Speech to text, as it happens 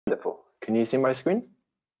Wonderful. Can you see my screen?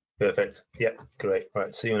 Perfect. Yeah, great.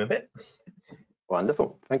 Right, see you in a bit.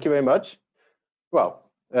 Wonderful. Thank you very much.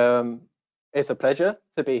 Well, it's a pleasure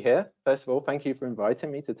to be here. First of all, thank you for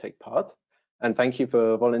inviting me to take part, and thank you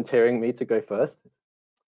for volunteering me to go first.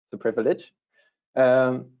 It's a privilege.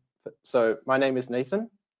 So my name is Nathan.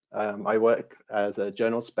 I work as a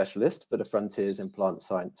journal specialist for the Frontiers in Plant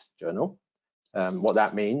Science journal. What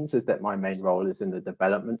that means is that my main role is in the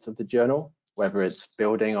development of the journal, whether it's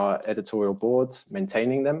building our editorial boards,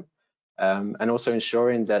 maintaining them, and also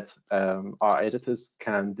ensuring that our editors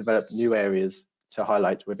can develop new areas to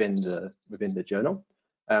highlight within the journal.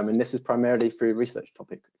 And this is primarily through research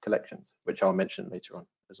topic collections, which I'll mention later on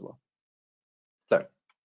as well. So,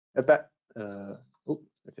 about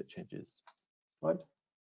if it changes slide.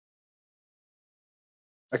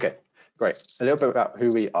 Okay, great. A little bit about who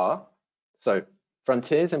we are. So,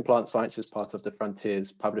 Frontiers in Plant Science is part of the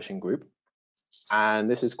Frontiers Publishing Group, and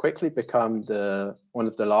this has quickly become one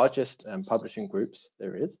of the largest publishing groups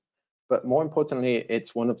there is. But more importantly,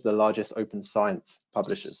 it's one of the largest open science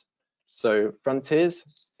publishers. So Frontiers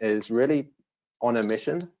is really on a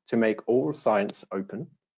mission to make all science open.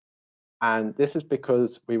 And this is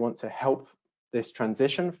because we want to help this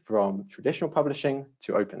transition from traditional publishing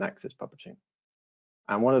to open access publishing.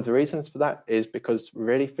 And one of the reasons for that is because we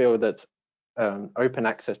really feel that open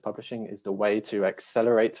access publishing is the way to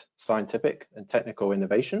accelerate scientific and technical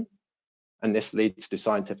innovation. And this leads to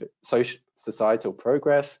societal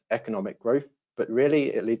progress, economic growth, but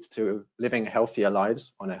really it leads to living healthier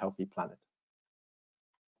lives on a healthy planet.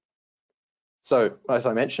 So, as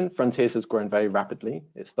I mentioned, Frontiers has grown very rapidly.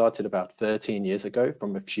 It started about 13 years ago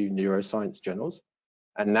from a few neuroscience journals,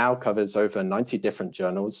 and now covers over 90 different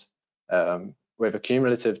journals, with a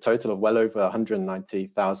cumulative total of well over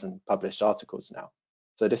 190,000 published articles now.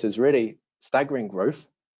 So this is really staggering growth,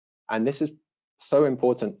 and this is so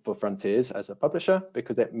important for Frontiers as a publisher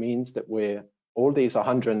because it means that all these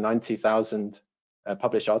 190,000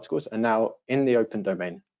 published articles are now in the open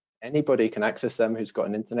domain. Anybody can access them who's got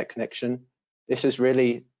an internet connection. This is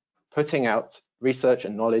really putting out research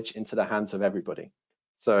and knowledge into the hands of everybody.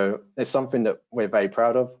 So it's something that we're very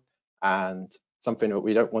proud of and something that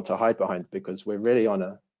we don't want to hide behind because we're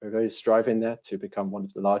really striving there to become one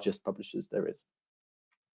of the largest publishers there is.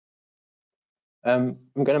 I'm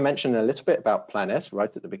going to mention a little bit about Plan S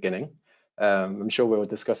right at the beginning. I'm sure we'll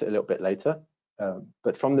discuss it a little bit later.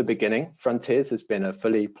 But from the beginning, Frontiers has been a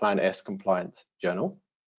fully Plan S compliant journal.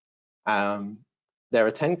 There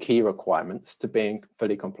are 10 key requirements to being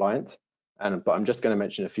fully compliant, but I'm just going to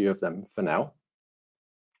mention a few of them for now.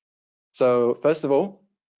 So first of all,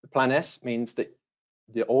 the Plan S means that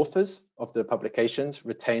the authors of the publications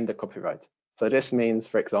retain the copyright. So this means,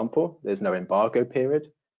 for example, there's no embargo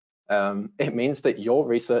period. It means that your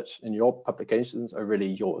research and your publications are really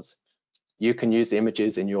yours. You can use the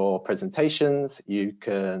images in your presentations. You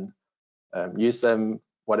can use them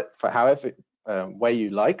for however way you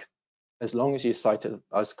like, as long as you cite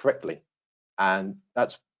us correctly. And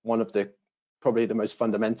that's one of probably the most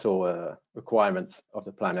fundamental requirements of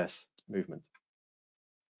the Plan S movement.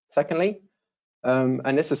 Secondly,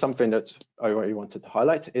 and this is something that I really wanted to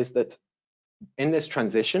highlight, is that in this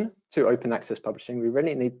transition to open access publishing, we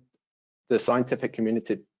really need the scientific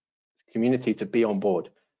community to be on board.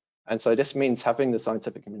 And so this means having the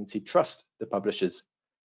scientific community trust the publishers.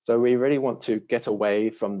 So we really want to get away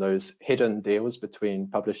from those hidden deals between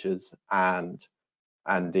publishers and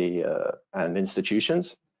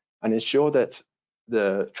institutions, and ensure that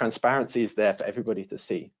the transparency is there for everybody to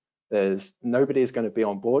see. Nobody is going to be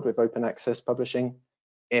on board with open access publishing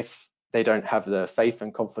if they don't have the faith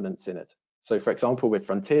and confidence in it. So for example, with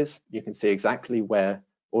Frontiers, you can see exactly where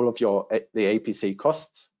all of the APC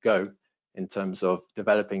costs go in terms of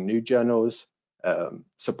developing new journals,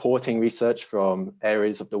 supporting research from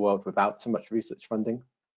areas of the world without so much research funding.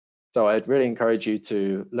 So I'd really encourage you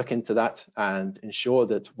to look into that and ensure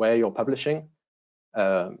that where you're publishing,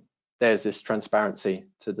 there's this transparency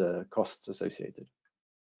to the costs associated.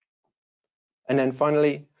 And then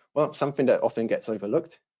finally, well, something that often gets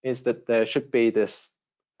overlooked is that there should be this,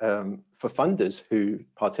 for funders who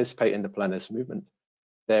participate in the Plan S movement,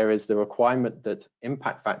 there is the requirement that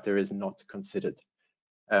impact factor is not considered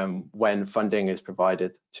when funding is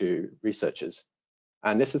provided to researchers.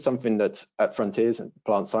 And this is something that at Frontiers and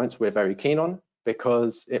Plant Science we're very keen on,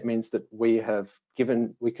 because it means that we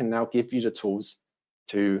can now give you the tools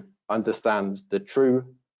to understand the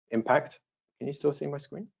true impact. Can you still see my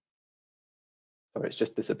screen? Sorry, it's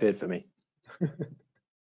just disappeared for me.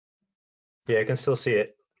 Yeah, I can still see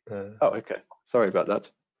it. Oh, okay. Sorry about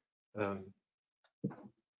that.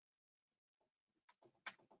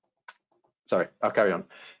 sorry, I'll carry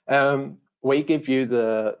on. We give you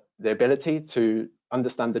the ability to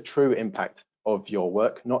understand the true impact of your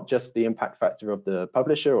work, not just the impact factor of the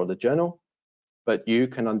publisher or the journal, but you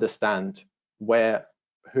can understand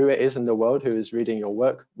who it is in the world who is reading your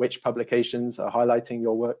work, which publications are highlighting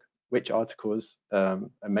your work, which articles are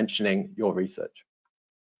mentioning your research.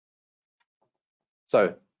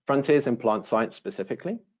 So Frontiers in Plant Science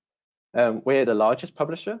specifically, we're the largest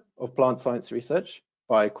publisher of plant science research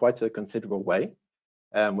by quite a considerable way.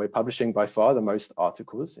 We're publishing by far the most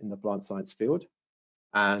articles in the plant science field.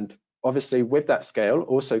 And obviously with that scale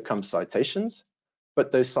also comes citations,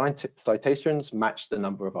 but those citations match the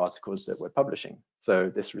number of articles that we're publishing.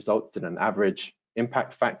 So this results in an average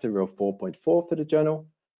impact factor of 4.4 for the journal.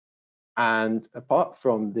 And apart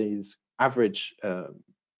from these average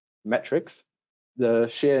metrics, the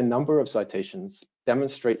sheer number of citations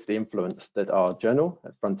demonstrates the influence that our journal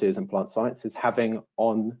at Frontiers in Plant Science is having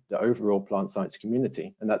on the overall plant science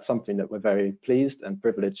community. And that's something that we're very pleased and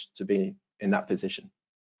privileged to be in that position.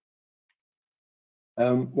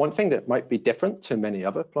 One thing that might be different to many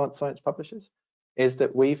other plant science publishers is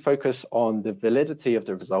that we focus on the validity of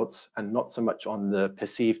the results and not so much on the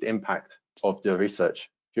perceived impact of the research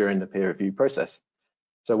during the peer review process.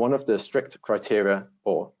 So one of the strict criteria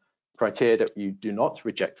or criteria that you do not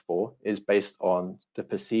reject for is based on the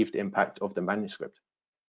perceived impact of the manuscript.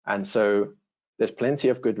 And so there's plenty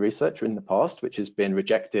of good research in the past which has been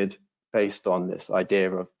rejected based on this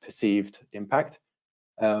idea of perceived impact.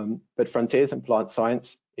 But Frontiers in Plant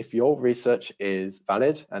Science, if your research is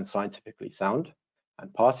valid and scientifically sound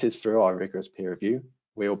and passes through our rigorous peer review,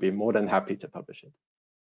 we will be more than happy to publish it.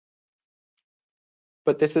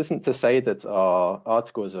 But this isn't to say that our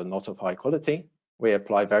articles are not of high quality. We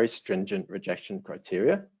apply very stringent rejection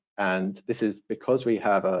criteria, and this is because we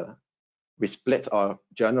split our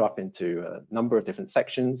journal up into a number of different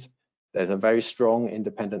sections. There's a very strong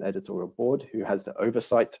independent editorial board who has the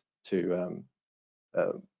oversight to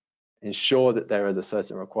ensure that there are the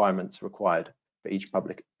certain requirements required for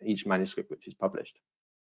each manuscript which is published.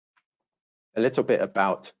 A little bit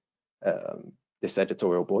about this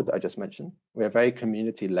editorial board that I just mentioned. We're a very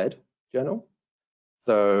community-led journal.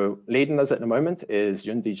 So leading us at the moment is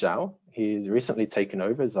Yundi Zhao. He's recently taken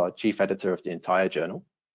over as our chief editor of the entire journal.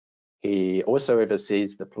 He also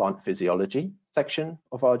oversees the plant physiology section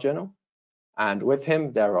of our journal. And with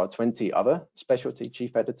him, there are 20 other specialty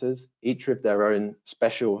chief editors, each with their own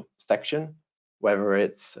special section, whether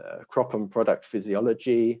it's crop and product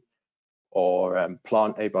physiology or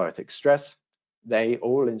plant abiotic stress. They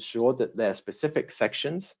all ensure that their specific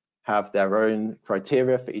sections have their own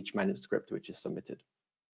criteria for each manuscript which is submitted.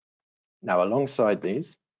 Now, alongside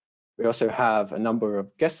these, we also have a number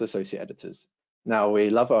of guest associate editors. Now,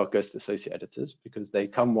 we love our guest associate editors because they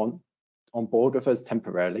come on board with us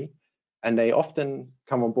temporarily, and they often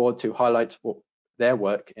come on board to highlight their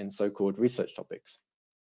work in so-called research topics.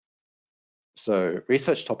 So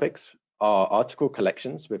research topics are article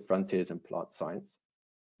collections with Frontiers in Plant Science,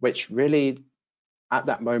 which really, at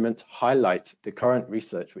that moment, highlight the current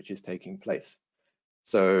research which is taking place.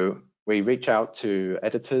 So we reach out to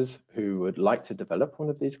editors who would like to develop one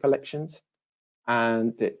of these collections,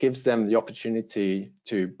 and it gives them the opportunity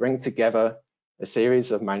to bring together a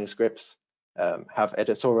series of manuscripts, have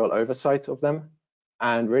editorial oversight of them,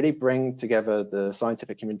 and really bring together the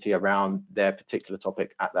scientific community around their particular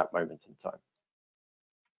topic at that moment in time.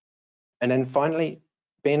 And then finally,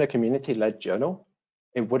 being a community-led journal,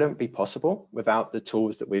 it wouldn't be possible without the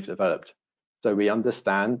tools that we've developed. So we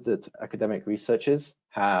understand that academic researchers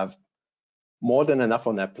have more than enough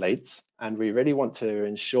on their plates, and we really want to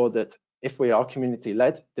ensure that if we are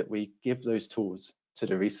community-led, that we give those tools to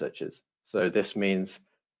the researchers. So this means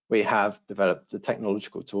we have developed the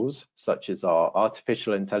technological tools, such as our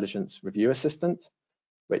artificial intelligence review assistant,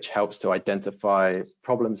 which helps to identify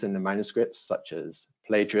problems in the manuscripts, such as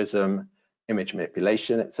plagiarism, image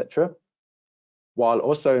manipulation, etc., while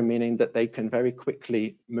also meaning that they can very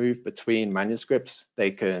quickly move between manuscripts.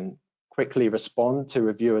 They can quickly respond to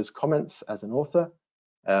reviewers' comments as an author.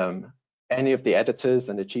 Any of the editors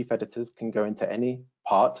and the chief editors can go into any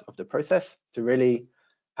part of the process to really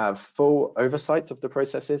have full oversight of the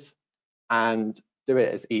processes and do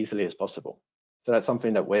it as easily as possible. So that's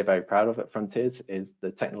something that we're very proud of at Frontiers, is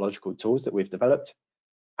the technological tools that we've developed.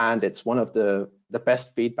 And it's one of the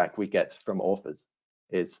best feedback we get from authors,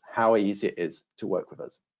 is how easy it is to work with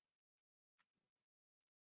us.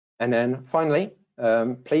 And then finally,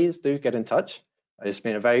 please do get in touch. It's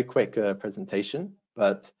been a very quick presentation,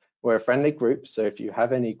 but we're a friendly group. So if you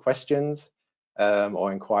have any questions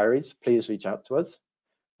or inquiries, please reach out to us.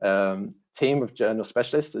 Team of journal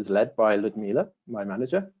specialists is led by Ludmila, my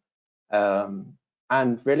manager.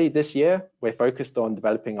 And really this year, we're focused on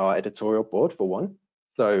developing our editorial board for one.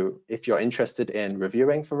 So if you're interested in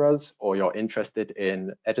reviewing for us or you're interested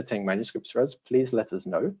in editing manuscripts for us, please let us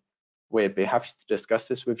know. We'd be happy to discuss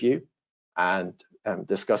this with you and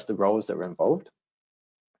discuss the roles that are involved.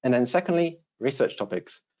 And then secondly, research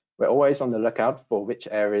topics. We're always on the lookout for which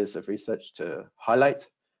areas of research to highlight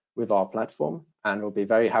with our platform, and we'll be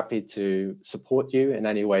very happy to support you in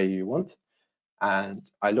any way you want. And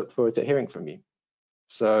I look forward to hearing from you.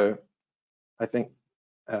 So I think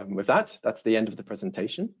with that, that's the end of the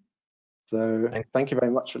presentation. So thank you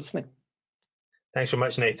very much for listening. Thanks very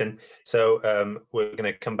much, Nathan. So we're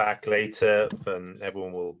going to come back later.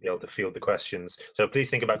 Everyone will be able to field the questions. So please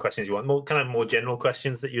think about questions you want, more general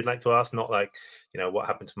questions that you'd like to ask, not like, what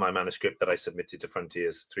happened to my manuscript that I submitted to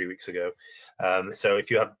Frontiers 3 weeks ago. So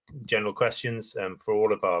if you have general questions for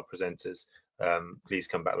all of our presenters, please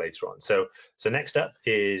come back later on. So next up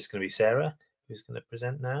is going to be Sarah, who's going to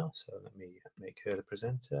present now. So let me make her the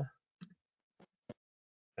presenter.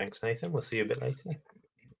 Thanks, Nathan. We'll see you a bit later.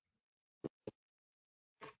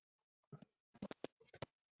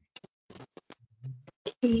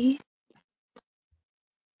 Okay.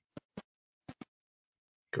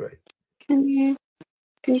 Great. Can you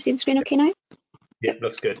see the screen okay now? Yeah,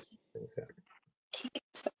 looks good. Okay.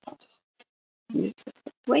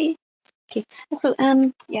 Wait. Okay. So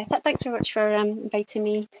yeah, thanks very much for inviting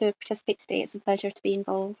me to participate today. It's a pleasure to be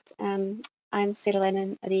involved. I'm Sarah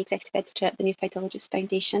Lennon, the executive editor at the New Phytologist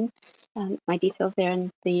Foundation. My details there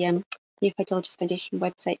on the New Phytologist Foundation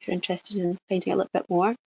website if you're interested in finding out a little bit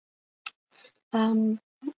more.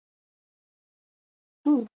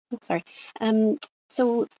 Sorry.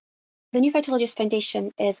 So the New Phytologist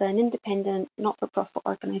Foundation is an independent, not-for-profit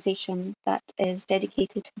organisation that is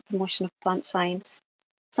dedicated to the promotion of plant science.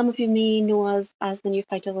 Some of you may know us as the New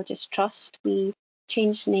Phytologist Trust. We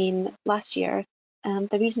changed name last year.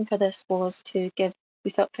 The reason for this was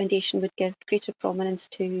we felt Foundation would give greater prominence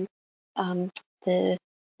to the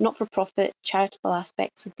not-for-profit charitable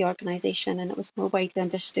aspects of the organisation, and it was more widely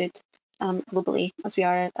understood globally, as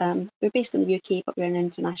we're based in the UK, but we're an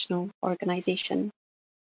international organisation.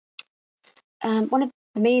 One of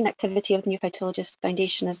the main activity of the New Phytologist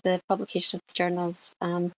Foundation is the publication of the journals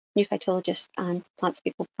New Phytologist and Plants,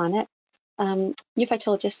 People, Planet. New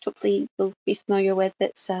Phytologist, hopefully you'll be familiar with.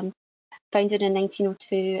 It's founded in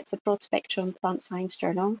 1902. It's a broad spectrum plant science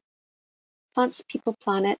journal. Plants, People,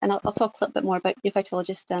 Planet, and I'll talk a little bit more about New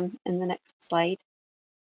Phytologist in the next slide.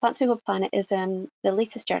 Plants, People, Planet is the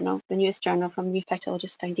latest journal, the newest journal from New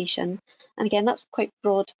Phytologist Foundation. And again, that's quite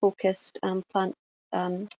broad focused plant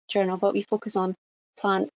journal, but we focus on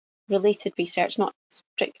plant related research, not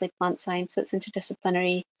strictly plant science, so it's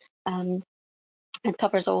interdisciplinary and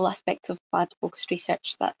covers all aspects of plant focused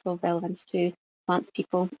research that's of relevance to plants,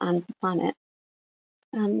 people and the planet.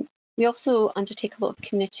 We also undertake a lot of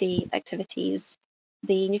community activities,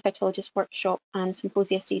 the New Phytologist Workshop and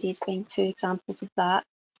Symposia series being two examples of that.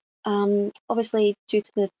 Obviously, due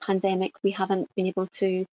to the pandemic, we haven't been able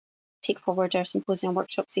to take forward our symposia and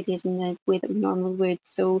workshop series in the way that we normally would.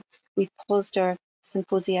 So we've paused our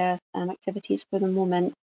symposia activities for the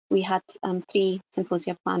moment. We had 3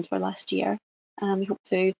 symposia planned for last year. We hope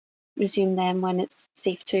to resume them when it's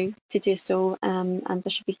safe to do so, and there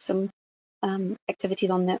should be some activities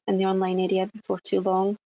in the online area before too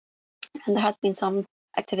long. And there has been some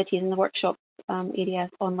activities in the workshop area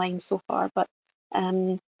online so far, but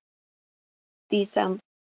these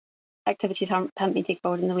activities haven't been taken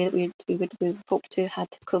forward in the way that we would hope to had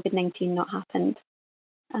COVID-19 not happened.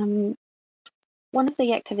 One of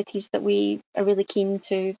the activities that we are really keen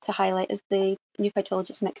to highlight is the New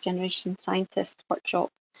Phytologist Next Generation Scientist Workshop.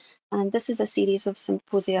 And this is a series of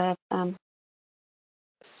symposia,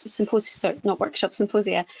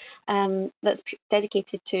 symposia that's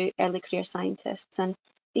dedicated to early career scientists. And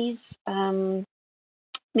these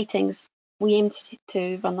meetings, we aim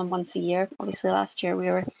to run them once a year. Obviously, last year we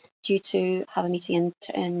were due to have a meeting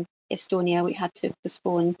in Estonia. We had to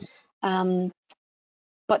postpone.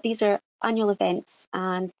 But these are annual events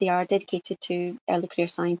and they are dedicated to early career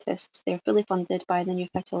scientists. They're fully funded by the New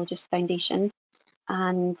Phytologist Foundation,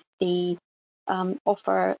 and they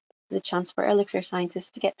offer the chance for early career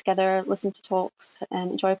scientists to get together, listen to talks,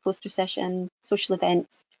 enjoy a poster session, social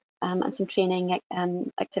events, and some training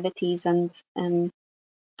activities and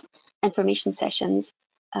information sessions.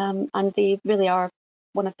 And they really are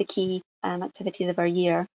one of the key activities of our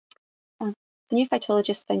year. The New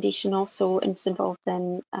Phytologist Foundation also is involved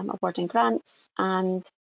in awarding grants and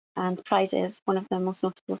prizes, one of the most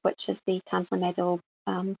notable of which is the Tansley Medal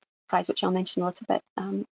prize, which I'll mention a little bit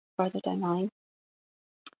further down the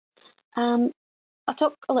line. I'll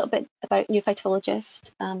talk a little bit about New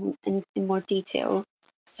Phytologist in more detail.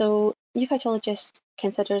 So New Phytologist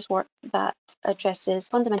considers work that addresses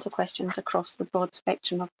fundamental questions across the broad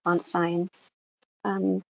spectrum of plant science.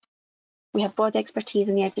 We have broad expertise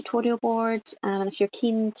in the editorial board, and if you're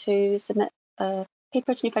keen to submit a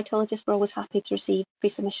paper to New Phytologist, we're always happy to receive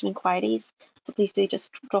pre-submission inquiries. So please do just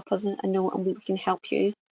drop us a note and we can help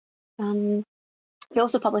you. We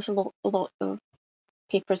also publish a lot of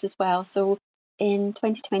papers as well. So in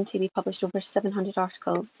 2020, we published over 700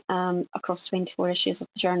 articles across 24 issues of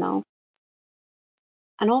the journal.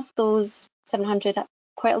 And of those 700,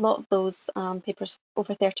 quite a lot of those papers,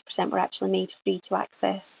 over 30%, were actually made free to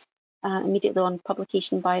access immediately on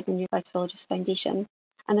publication by the New Phytologist Foundation.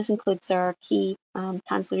 And this includes our key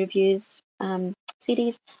Tansley reviews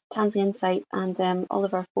series, Tansley Insight, and all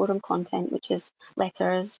of our forum content, which is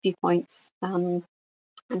letters, viewpoints, and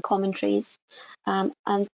commentaries. And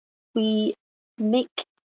we make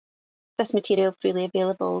this material freely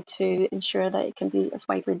available to ensure that it can be as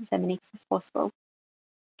widely disseminated as possible.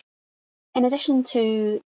 In addition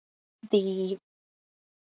to the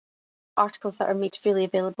articles that are made freely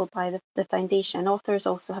available by the Foundation, authors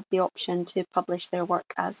also have the option to publish their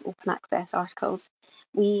work as open access articles.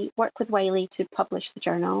 We work with Wiley to publish the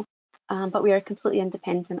journal, but we are a completely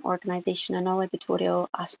independent organisation and all editorial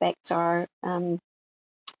aspects are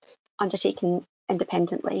undertaken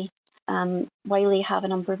independently. Wiley have a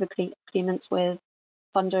number of agreements with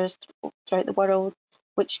funders throughout the world,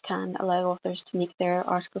 which can allow authors to make their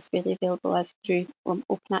articles freely available as through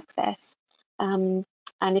open access.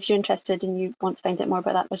 And if you're interested and you want to find out more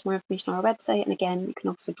about that, there's more information on our website. And again, you can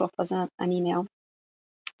also drop us an email.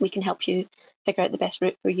 We can help you figure out the best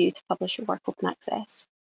route for you to publish your work open access.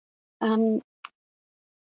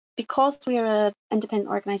 Because we are an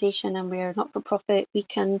independent organisation and we're not for profit, we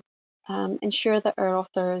can ensure that our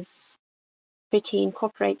authors retain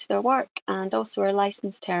copyright to their work, and also our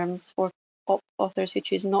license terms for authors who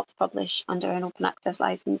choose not to publish under an open access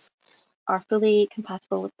license are fully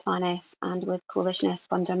compatible with Plan S and with Coalition S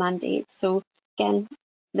funder mandates. So again,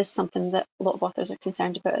 this is something that a lot of authors are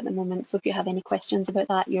concerned about at the moment. So if you have any questions about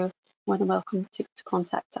that, you're more than welcome to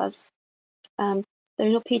contact us. There are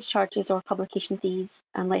no page charges or publication fees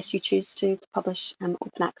unless you choose to publish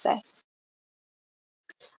open access.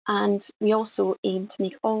 And we also aim to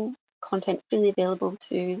make all content freely available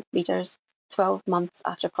to readers 12 months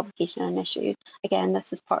after publication of an issue. Again,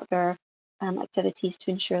 this is part of our activities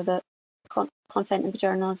to ensure that content in the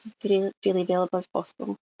journal is as freely available as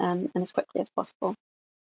possible and as quickly as possible.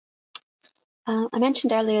 I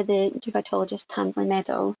mentioned earlier the New Phytologist Tansley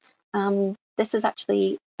Medal. This is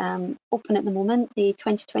actually open at the moment. The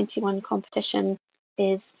 2021 competition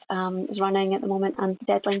is running at the moment, and the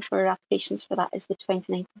deadline for applications for that is the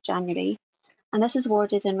 29th of January. And this is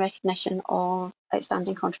awarded in recognition of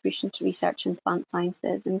outstanding contribution to research in plant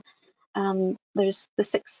sciences. And there's the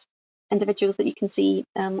 6 individuals that you can see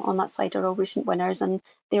on that slide are all recent winners, and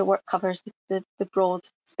their work covers the broad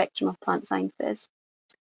spectrum of plant sciences.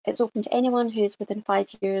 It's open to anyone who's within 5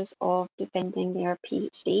 years of defending their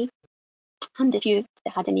PhD. And if you've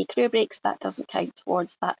had any career breaks, that doesn't count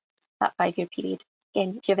towards that 5-year period.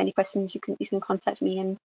 Again, if you have any questions, you can contact me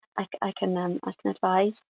and I can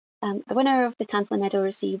advise. The winner of the Tansley Medal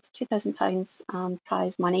receives £2,000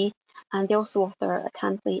 prize money, and they also author a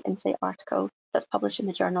Tansley Insight article that's published in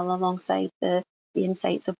the journal alongside the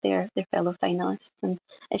insights of their fellow finalists. And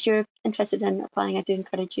if you're interested in applying, I do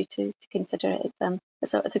encourage you to consider it.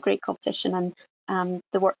 It's a great competition, and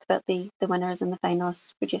the work that the winners and the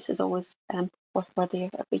finalists produce is always worthy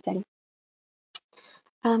of reading.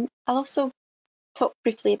 I'll also talk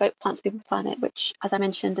briefly about Plants, People, Planet, which, as I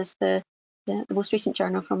mentioned, is the most recent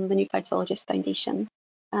journal from the New Phytologist Foundation.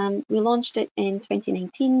 We launched it in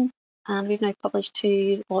 2019, and we've now published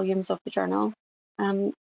 2 volumes of the journal.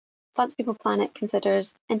 Plants, People, Planet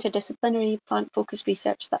considers interdisciplinary plant-focused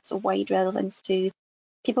research that's of wide relevance to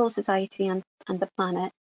people, society, and the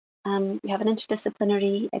planet. We have an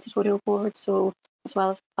interdisciplinary editorial board, so as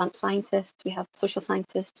well as plant scientists, we have social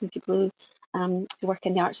scientists and people who work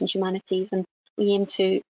in the arts and humanities, and we aim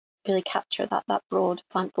to really capture that broad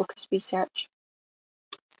plant-focused research.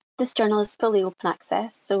 This journal is fully open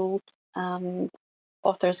access, so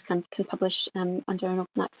authors can publish under an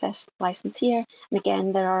open access license here. And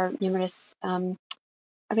again, there are numerous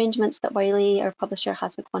arrangements that Wiley, our publisher,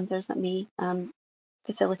 has with funders that may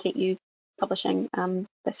facilitate you publishing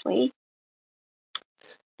this way.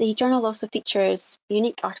 The journal also features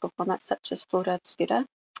unique article formats such as Flora Obscura,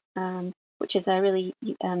 which is a really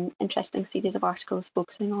interesting series of articles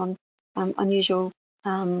focusing on unusual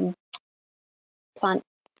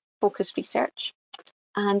plant-focused research.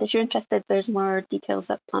 And if you're interested, there's more details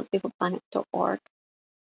at plantspeopleplanet.org.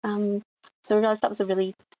 So I realised that was a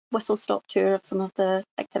really whistle-stop tour of some of the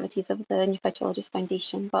activities of the New Phytologist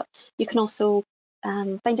Foundation, but you can also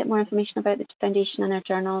find out more information about the foundation and our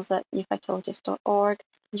journals at newphytologist.org.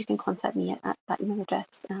 You can contact me at that email address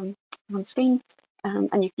on screen,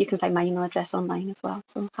 and you can find my email address online as well.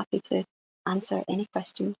 So happy to answer any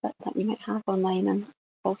questions that you might have online and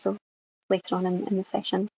also later on in the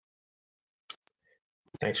session.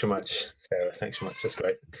 Thanks so much, Sarah. Thanks so much. That's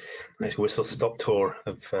great. Nice whistle-stop tour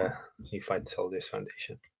of New Phytologist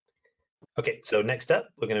Foundation. Okay, so next up,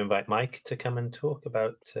 we're going to invite Mike to come and talk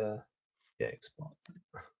about JXpot.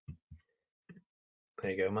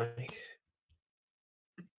 There you go, Mike.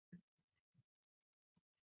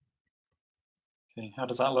 Okay, how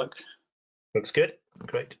does that look? Looks good.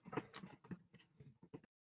 Great.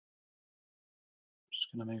 Just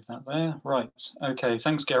going to move that there. Right. Okay.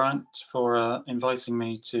 Thanks, Geraint, for inviting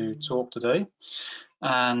me to talk today.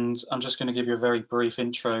 And I'm just going to give you a very brief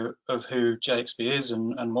intro of who JXB is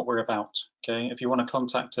and what we're about. Okay. If you want to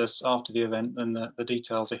contact us after the event, then the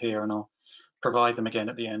details are here, and I'll provide them again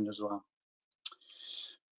at the end as well.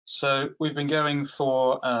 So we've been going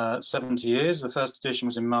for 70 years. The first edition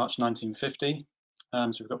was in March 1950. So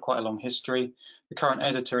we've got quite a long history. The current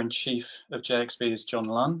editor-in-chief of JXB is John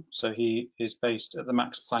Lunn. So he is based at the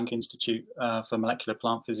Max Planck Institute for Molecular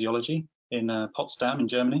Plant Physiology in Potsdam in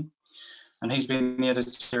Germany. And he's been the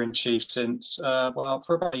editor-in-chief since, well,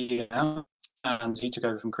 for about a year now. And he took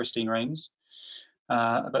over from Christine Rains.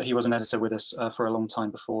 But he was an editor with us for a long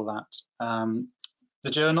time before that.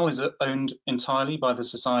 The journal is owned entirely by the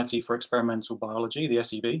Society for Experimental Biology, the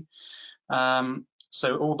SEB.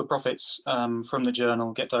 So all the profits from the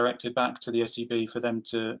journal get directed back to the SEB for them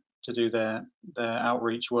to do their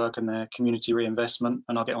outreach work and their community reinvestment,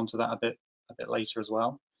 and I'll get onto that a bit later as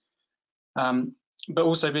well. But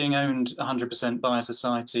also being owned 100% by a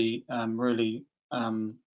society really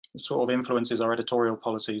sort of influences our editorial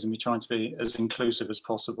policies, and we try to be as inclusive as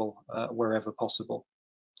possible wherever possible.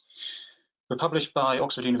 We're published by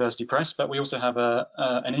Oxford University Press, but we also have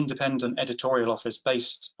an independent editorial office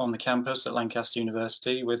based on the campus at Lancaster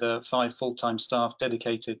University with 5 full-time staff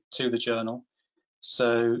dedicated to the journal.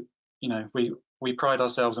 So, you know, we pride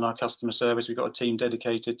ourselves on our customer service. We've got a team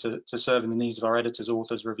dedicated to serving the needs of our editors,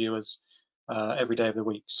 authors, reviewers every day of the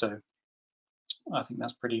week. So I think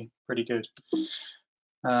that's pretty good.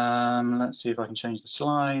 Let's see if I can change the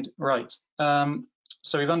slide. Right.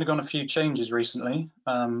 So we've undergone a few changes recently.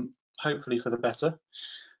 Hopefully for the better.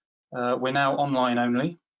 We're now online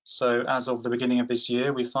only. So as of the beginning of this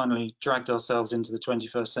year, we finally dragged ourselves into the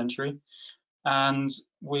 21st century. And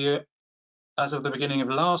as of the beginning of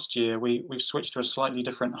last year, we've switched to a slightly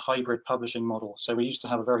different hybrid publishing model. So we used to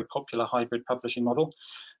have a very popular hybrid publishing model.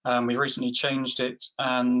 We've recently changed it,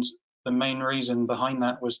 and the main reason behind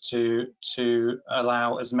that was to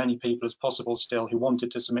allow as many people as possible still who wanted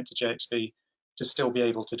to submit to JXB to still be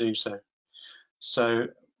able to do so. So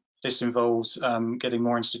this involves getting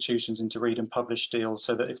more institutions into read and publish deals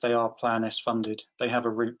so that if they are Plan S funded, they have a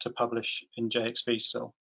route to publish in JXB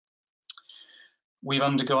still. We've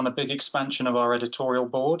undergone a big expansion of our editorial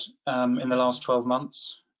board in the last 12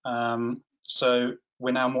 months. So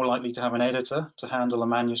we're now more likely to have an editor to handle a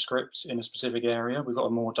manuscript in a specific area. We've got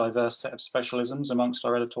a more diverse set of specialisms amongst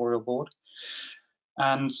our editorial board.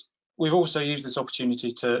 And we've also used this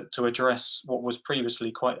opportunity to address what was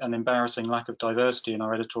previously quite an embarrassing lack of diversity in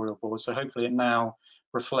our editorial board. So hopefully it now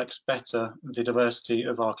reflects better the diversity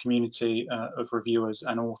of our community of reviewers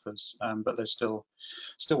and authors. But there's still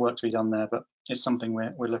work to be done there, but it's something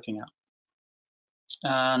we're looking at.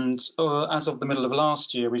 And as of the middle of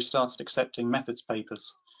last year, we've started accepting methods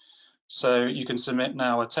papers. So you can submit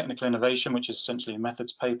now a technical innovation, which is essentially a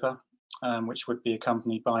methods paper, which would be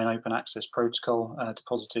accompanied by an open access protocol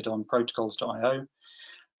deposited on protocols.io,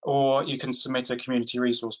 or you can submit a community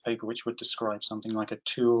resource paper which would describe something like a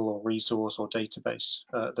tool or resource or database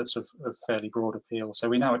that's of fairly broad appeal. So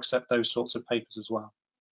we now accept those sorts of papers as well.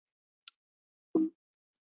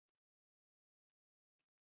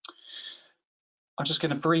 I'm just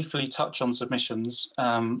going to briefly touch on submissions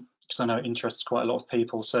because I know it interests quite a lot of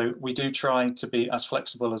people. So we do try to be as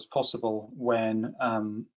flexible as possible when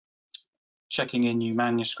checking in new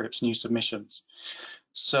manuscripts, new submissions.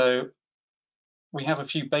 So we have a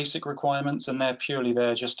few basic requirements, and they're purely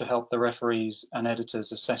there just to help the referees and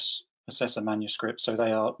editors assess a manuscript. So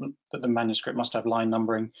they are that the manuscript must have line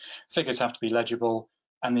numbering, figures have to be legible,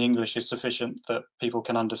 and the English is sufficient that people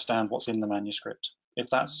can understand what's in the manuscript.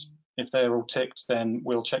 If they're all ticked, then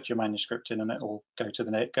we'll check your manuscript in, and it will go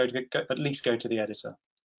to at least go to the editor.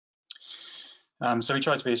 So we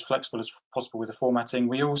try to be as flexible as possible with the formatting.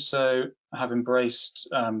 We also have embraced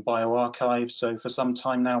bioRxiv. So for some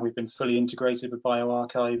time now, we've been fully integrated with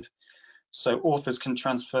bioRxiv. So authors can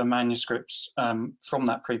transfer manuscripts from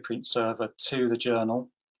that preprint server to the journal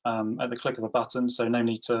at the click of a button. So no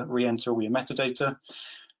need to re-enter all your metadata.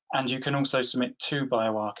 And you can also submit to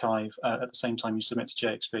bioRxiv at the same time you submit to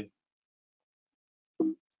JXB.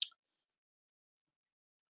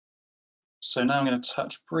 So now I'm going to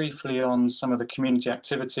touch briefly on some of the community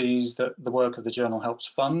activities that the work of the journal helps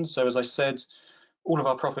fund. So as I said, all of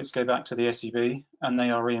our profits go back to the SEB and they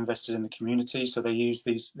are reinvested in the community. So they use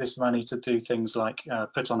this money to do things like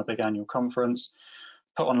put on a big annual conference,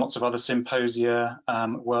 put on lots of other symposia,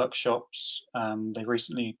 workshops. They've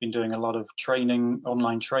recently been doing a lot of training,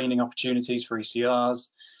 online training opportunities for ECRs,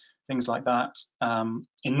 things like that.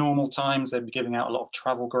 In normal times, they'd be giving out a lot of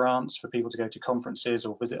travel grants for people to go to conferences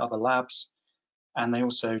or visit other labs. And they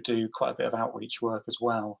also do quite a bit of outreach work as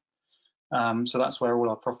well. So that's where all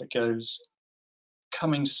our profit goes.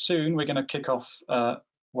 Coming soon, we're going to kick off,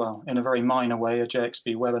 well, in a very minor way, a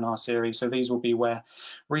JXB webinar series. So these will be where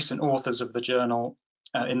recent authors of the journal,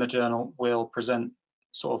 in the journal, will present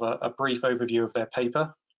sort of a brief overview of their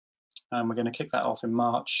paper. We're going to kick that off in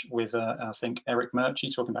March with, I think, Eric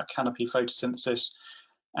Murchie talking about canopy photosynthesis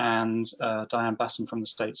and Diane Bassam from the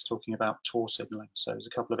States talking about TOR signaling. So there's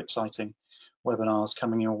a couple of exciting webinars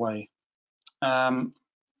coming your way. The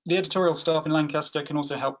editorial staff in Lancaster can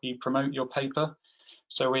also help you promote your paper.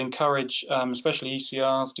 So we encourage, especially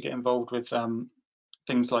ECRs, to get involved with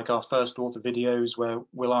things like our first author videos, where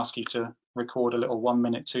we'll ask you to record a little 1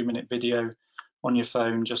 minute, 2 minute video on your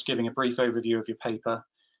phone, just giving a brief overview of your paper.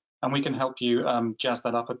 And we can help you jazz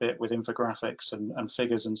that up a bit with infographics and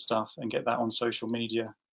figures and stuff and get that on social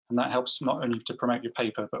media. And that helps not only to promote your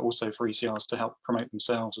paper, but also for ECRs to help promote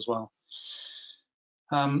themselves as well.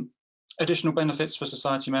 Additional benefits for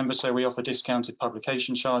society members. So we offer discounted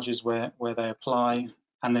publication charges where they apply.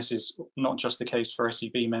 And this is not just the case for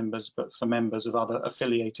SEB members, but for members of other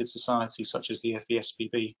affiliated societies, such as the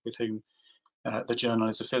FESPB, with whom the journal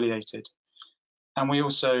is affiliated. And we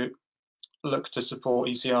also look to support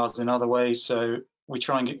ECRs in other ways. So we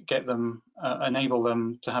try and get them, enable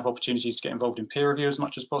them to have opportunities to get involved in peer review as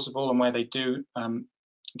much as possible. And where they do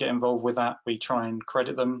get involved with that, we try and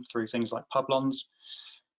credit them through things like Publons.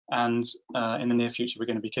 And in the near future, we're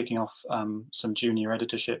going to be kicking off some junior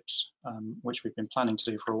editorships, which we've been planning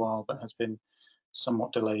to do for a while, but has been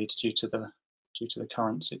somewhat delayed due to the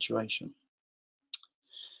current situation.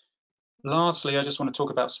 Lastly, I just want to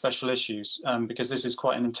talk about special issues because this is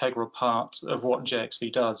quite an integral part of what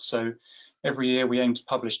JXB does. So every year we aim to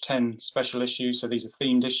publish 10 special issues. So these are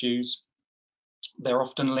themed issues. They're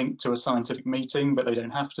often linked to a scientific meeting, but they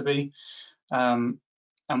don't have to be.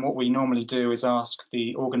 And what we normally do is ask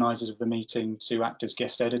the organisers of the meeting to act as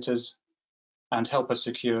guest editors and help us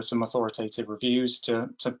secure some authoritative reviews to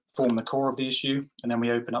form the core of the issue. And then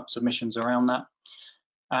we open up submissions around that.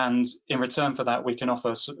 And in return for that, we can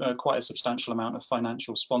offer quite a substantial amount of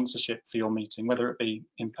financial sponsorship for your meeting, whether it be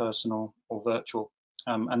in person or virtual.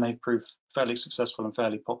 And they've proved fairly successful and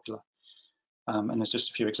fairly popular. And there's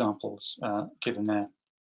just a few examples given there.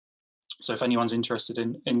 So if anyone's interested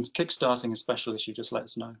in kickstarting a special issue, just let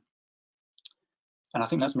us know. And I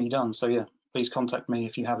think that's me done. So yeah, please contact me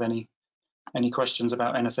if you have any questions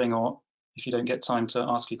about anything, or if you don't get time to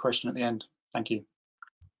ask your question at the end. Thank you.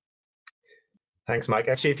 Thanks, Mike.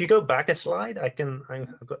 Actually, if you go back a slide, I've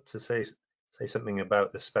got to say something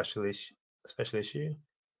about the special issue.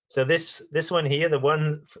 So this one here, the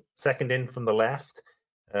one second in from the left,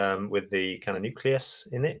 with the kind of nucleus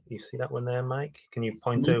in it. You see that one there, Mike? Can you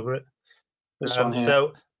point over it? This one here.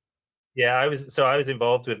 So yeah, I was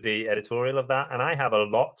involved with the editorial of that, and I have a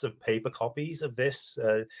lot of paper copies of this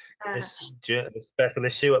special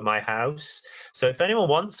issue at my house. So if anyone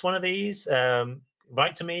wants one of these,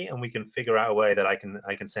 write to me and we can figure out a way that I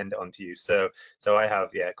can send it on to you. So I have,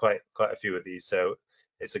 yeah, quite a few of these. So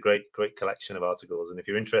it's a great collection of articles, and if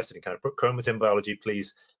you're interested in kind of chromatin biology,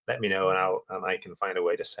 please let me know, and I can find a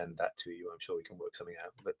way to send that to you. I'm sure we can work something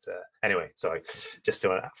out. But anyway, sorry, just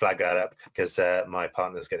to flag that up, because my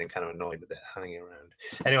partner's getting kind of annoyed with it hanging around.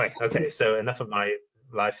 Anyway, okay, so enough of my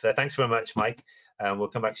life there. Thanks very much, Mike. We'll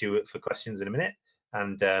come back to you for questions in a minute,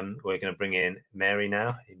 and we're going to bring in Mary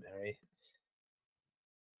now. Hey, Mary.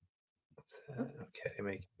 Okay,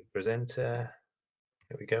 make the presenter.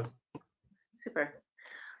 Here we go. Super.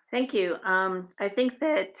 Thank you. I think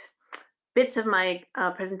that bits of my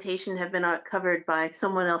presentation have been covered by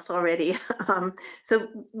someone else already. So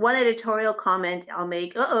one editorial comment I'll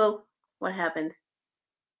make. Uh-oh, what happened?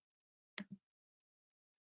 Do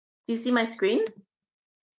you see my screen?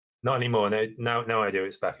 Not anymore. No, now I do.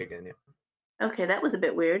 It's back again. Yeah. Okay, that was a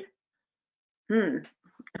bit weird.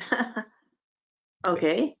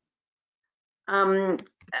 Okay.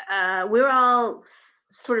 We're all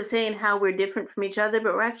sort of saying how we're different from each other,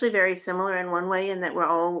 but we're actually very similar in one way, in that we're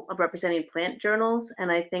all representing plant journals.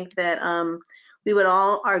 And I think that we would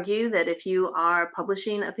all argue that if you are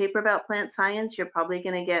publishing a paper about plant science, you're probably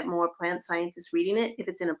going to get more plant scientists reading it if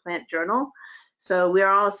it's in a plant journal. So we're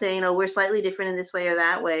all saying, oh, we're slightly different in this way or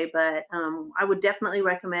that way, but I would definitely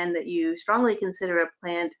recommend that you strongly consider a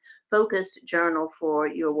plant-focused journal for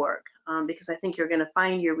your work, because I think you're going to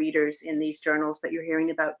find your readers in these journals that you're hearing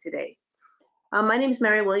about today. My name is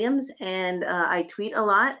Mary Williams, and I tweet a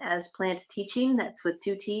lot as Plant Teaching. That's with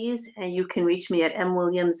 2 T's, and you can reach me at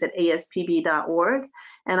mwilliams@aspb.org.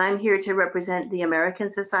 And I'm here to represent the American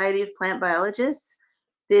Society of Plant Biologists.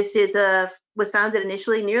 This was founded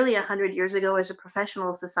initially nearly 100 years ago as a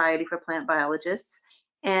professional society for plant biologists.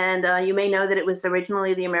 And you may know that it was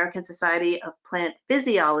originally the American Society of Plant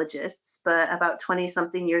Physiologists, but about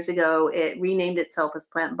 20-something years ago, it renamed itself as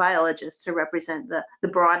Plant Biologists to represent the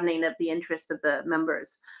broadening of the interests of the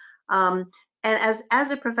members. And as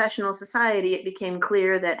a professional society, it became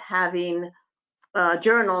clear that having a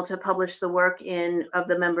journal to publish the work in of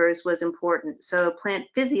the members was important. So Plant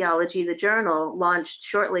Physiology, the journal, launched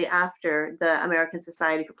shortly after the American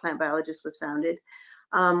Society for Plant Biologists was founded.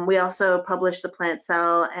 We also publish the Plant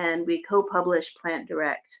Cell, and we co-publish Plant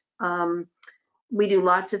Direct. We do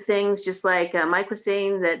lots of things, just like Mike was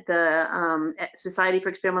saying that the Society for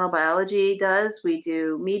Experimental Biology does. We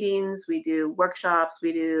do meetings, we do workshops,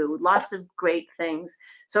 we do lots of great things.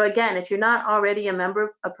 So again, if you're not already a member of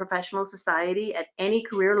a professional society at any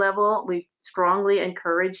career level, we strongly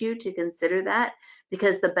encourage you to consider that,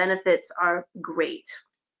 because the benefits are great.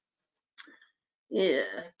 Yeah,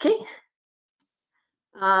 okay.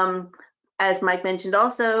 As Mike mentioned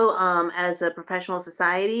also, as a professional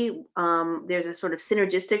society, there's a sort of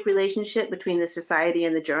synergistic relationship between the society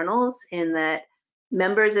and the journals, in that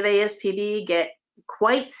members of ASPB get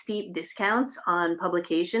quite steep discounts on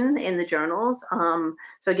publication in the journals.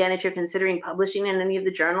 So again, if you're considering publishing in any of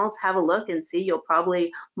the journals, have a look and see. You'll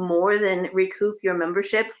probably more than recoup your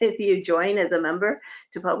membership if you join as a member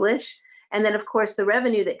to publish. And then, of course, the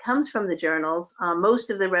revenue that comes from the journals, most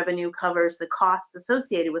of the revenue covers the costs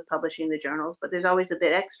associated with publishing the journals, but there's always a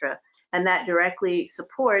bit extra. And that directly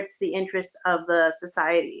supports the interests of the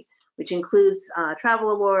society, which includes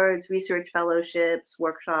travel awards, research fellowships,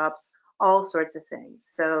 workshops, all sorts of things.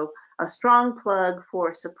 So a strong plug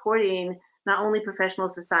for supporting not only professional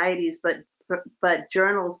societies, but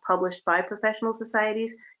journals published by professional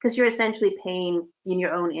societies, because you're essentially paying in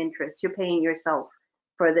your own interest. You're paying yourself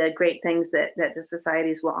for the great things that the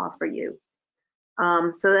societies will offer you.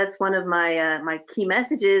 So that's one of my key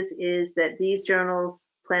messages, is that these journals,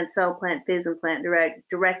 Plant Cell, Plant Phys, and Plant Direct,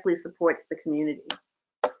 directly supports the community.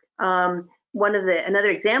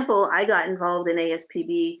 Another example, I got involved in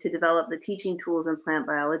ASPB to develop the teaching tools in plant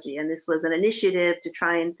biology, and this was an initiative to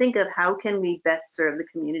try and think of how can we best serve the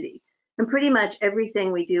community. And pretty much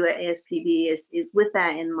everything we do at ASPB is with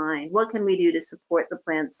that in mind. What can we do to support the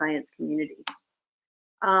plant science community?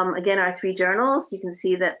 Again, our 3 journals, you can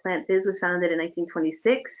see that Plant Phys was founded in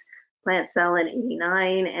 1926, Plant Cell in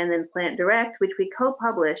 89, and then Plant Direct, which we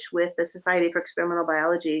co-publish with the Society for Experimental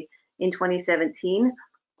Biology in 2017.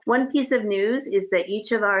 One piece of news is that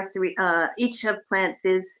each of Plant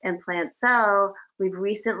Phys and Plant Cell, we've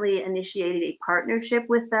recently initiated a partnership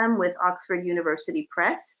with them with Oxford University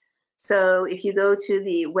Press. So if you go to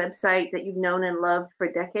the website that you've known and loved for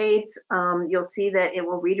decades, you'll see that it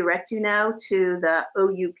will redirect you now to the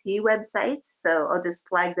OUP websites. So I'll just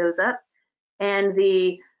flag those up. And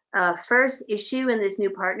the first issue in this new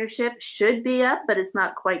partnership should be up, but it's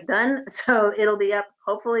not quite done. So it'll be up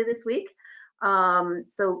hopefully this week.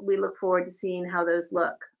 So we look forward to seeing how those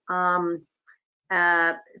look.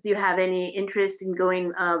 If you have any interest in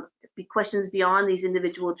going questions beyond these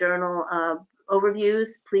individual journal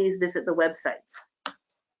overviews, please visit the websites.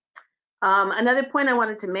 Another point I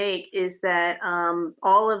wanted to make is that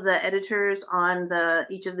all of the editors on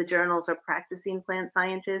each of the journals are practicing plant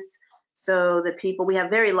scientists. So we have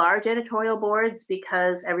very large editorial boards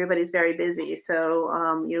because everybody's very busy. So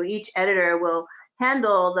each editor will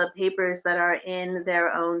handle the papers that are in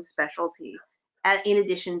their own specialty, in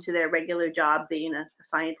addition to their regular job being a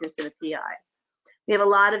scientist and a PI. We have a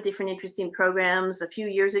lot of different interesting programs. A few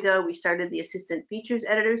years ago, we started the Assistant Features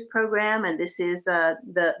Editors program, and this is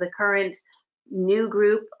the current new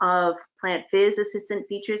group of Plant Phys Assistant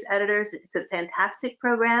Features Editors. It's a fantastic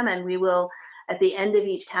program, and we will At the end of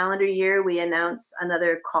each calendar year, we announce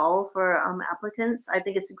another call for applicants. I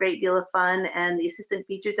think it's a great deal of fun, and the assistant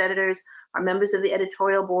features editors are members of the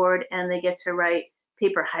editorial board, and they get to write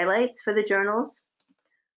paper highlights for the journals.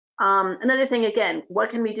 Another thing, again, what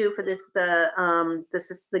can we do for the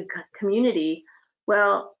community?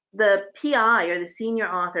 Well, the PI or the senior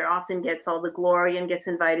author often gets all the glory and gets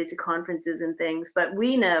invited to conferences and things, but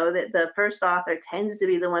we know that the first author tends to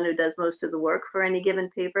be the one who does most of the work for any given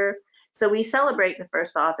paper. So we celebrate the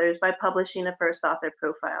first authors by publishing a first author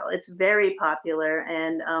profile. It's very popular,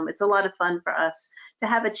 and it's a lot of fun for us to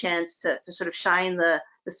have a chance to sort of shine the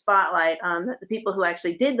spotlight on the people who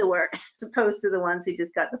actually did the work as opposed to the ones who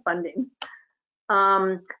just got the funding.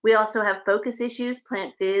 We also have focus issues.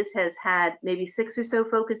 Plant Phys has had maybe 6 or so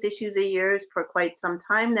focus issues a year for quite some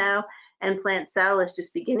time now, and Plant Cell is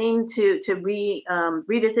just beginning to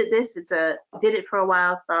revisit this. Did it for a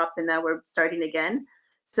while, stopped, and now we're starting again.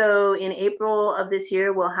 So in April of this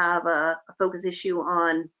year, we'll have a focus issue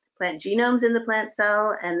on plant genomes in the Plant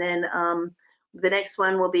Cell, and then the next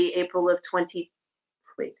one will be April of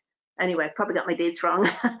anyway, probably got my dates wrong,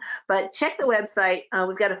 but check the website.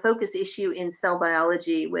 We've got a focus issue in cell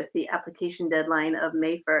biology with the application deadline of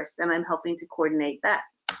May 1st, and I'm helping to coordinate that.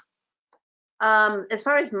 As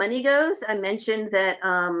far as money goes, I mentioned that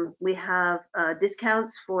we have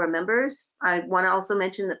discounts for members. I want to also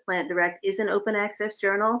mention that Plant Direct is an open access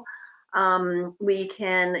journal. We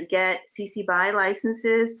can get CC BY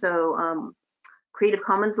licenses, so Creative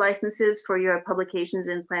Commons licenses for your publications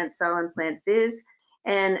in Plant Cell and Plant Phys.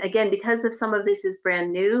 And again, because of some of this is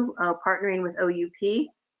brand new, partnering with OUP,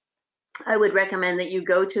 I would recommend that you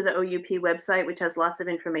go to the OUP website, which has lots of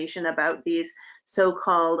information about these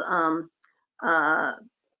so-called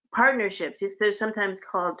partnerships. They're sometimes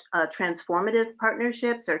called transformative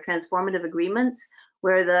partnerships or transformative agreements,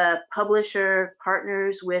 where the publisher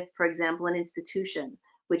partners with, for example, an institution,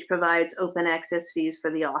 which provides open access fees for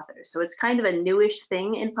the authors. So it's kind of a newish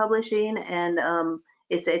thing in publishing, and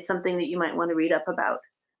it's something that you might want to read up about.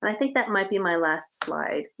 And I think that might be my last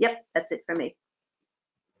slide. Yep, that's it for me.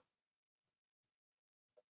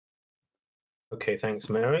 Okay, thanks,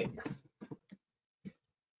 Mary.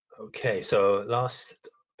 Okay, so last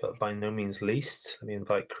but by no means least, let me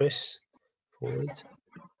invite Chris forward.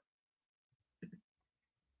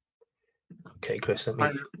 Okay, Chris, let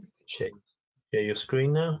me share your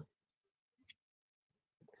screen now.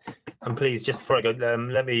 And please, just before I go,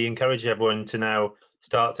 let me encourage everyone to now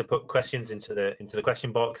start to put questions into the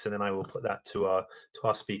question box, and then I will put that to our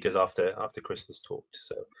speakers after Chris has talked.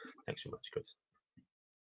 So thanks so much, Chris.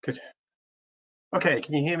 Good. Okay,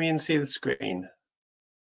 can you hear me and see the screen?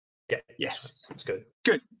 Yeah. Yes. That's good.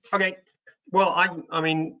 Good. Okay. Well,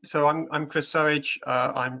 I'm Chris Surridge.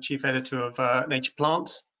 I'm chief editor of Nature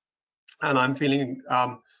Plants, and I'm feeling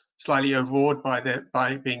slightly overawed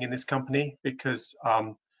by being in this company because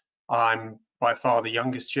I'm by far the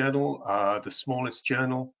youngest journal, the smallest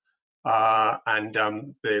journal, and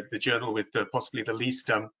the journal with possibly the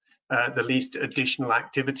least additional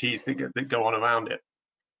activities that go on around it.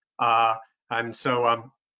 And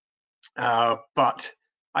so, but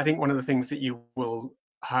I think one of the things that you will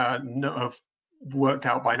have worked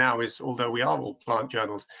out by now is, although we are all plant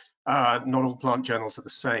journals, not all plant journals are the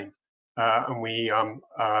same, and we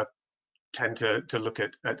tend to look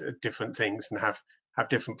at different things and have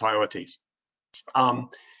different priorities and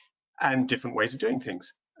different ways of doing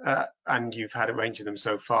things. And you've had a range of them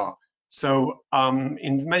so far. So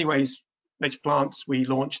in many ways, Nature Plants, we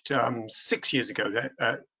launched 6 years ago,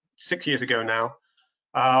 6 years ago now,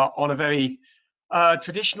 on a very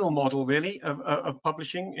traditional model, really, of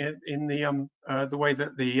publishing in the way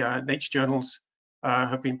that the nature journals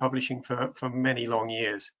have been publishing for many long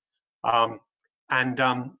years. What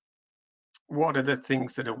are the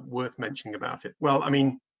things that are worth mentioning about it? Well, I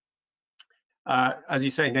mean, as you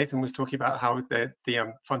say, Nathan was talking about how the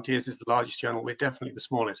Frontiers is the largest journal. We're definitely the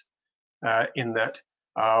smallest in that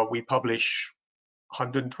we publish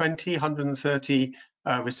 120, 130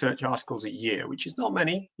 research articles a year, which is not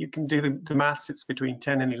many. You can do the maths, it's between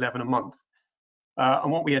 10 and 11 a month.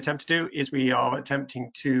 And what we attempt to do is we are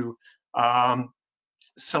attempting to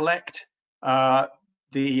select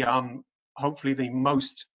hopefully the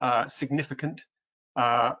most significant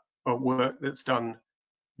work that's done,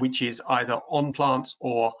 which is either on plants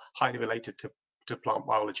or highly related to plant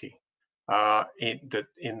biology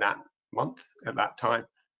in that month at that time.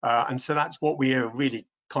 And so that's what we are really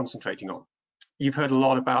concentrating on. You've heard a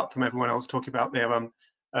lot from everyone else talking about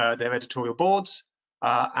their editorial boards,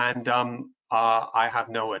 and I have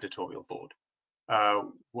no editorial board.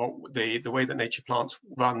 The way that Nature Plants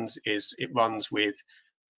runs is it runs with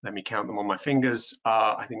let me count them on my fingers.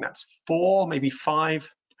 I think that's 4, maybe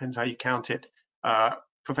 5, depends how you count it,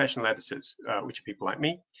 professional editors, which are people like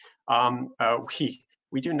me.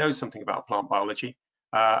 We do know something about plant biology,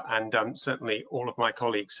 and certainly all of my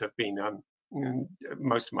colleagues have been,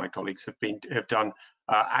 most of my colleagues have done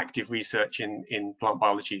active research in plant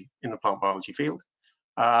biology, in the plant biology field,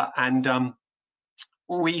 and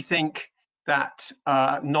we think that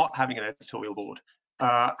not having an editorial board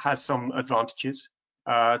has some advantages.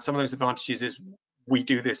 Some of those advantages is we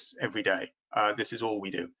do this every day. This is all we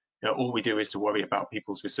do. All we do is to worry about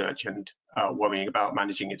people's research and worrying about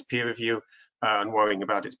managing its peer review and worrying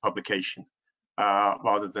about its publication,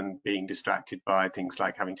 rather than being distracted by things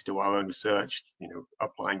like having to do our own research,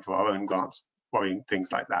 applying for our own grants, worrying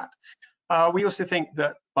things like that. We also think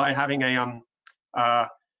that by having by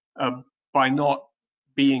not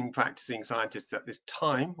being practicing scientists at this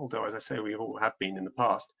time, although as I say we all have been in the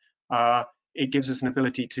past, it gives us an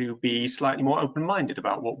ability to be slightly more open-minded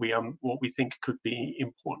about what we think could be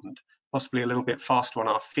important, possibly a little bit faster on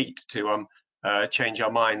our feet to change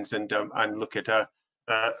our minds and look at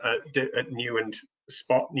new and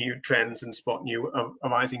spot new trends and spot new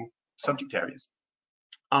arising subject areas.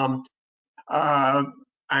 Of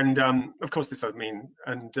course, this would mean,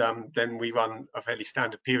 then we run a fairly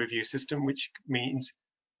standard peer review system, which means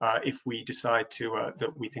if we decide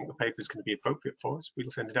that we think the paper is going to be appropriate for us, we'll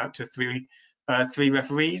send it out to three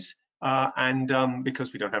referees.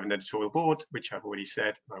 Because we don't have an editorial board, which I've already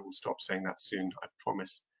said, I will stop saying that soon, I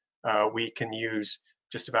promise. We can use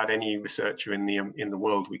just about any researcher in the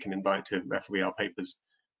world we can invite to referee our papers,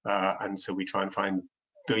 and so we try and find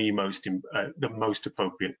the most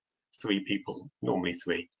appropriate 3 people, normally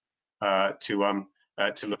 3, to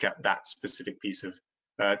look at that specific piece of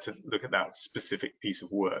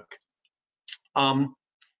work.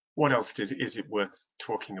 What else is it worth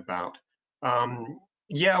talking about?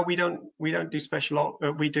 Yeah, we don't do special.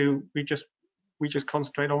 We just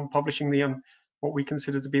concentrate on publishing what we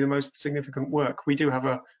consider to be the most significant work. We do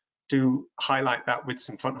highlight that with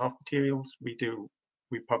some front half materials. We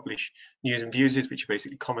publish news and views, which are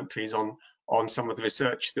basically commentaries on some of the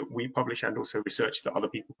research that we publish and also research that other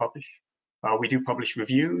people publish. We do publish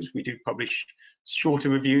reviews. We do publish shorter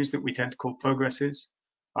reviews that we tend to call progresses.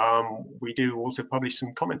 We do also publish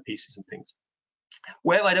some comment pieces and things.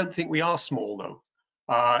 Where I don't think we are small, though,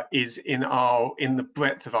 is in the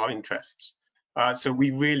breadth of our interests. So we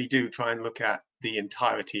really do try and look at the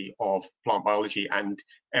entirety of plant biology and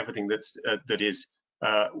everything that is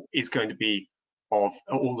going to be of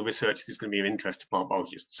all the research that's going to be of interest to plant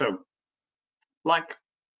biologists. So, like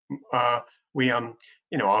our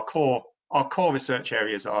core research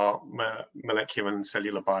areas are molecular and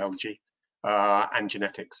cellular biology and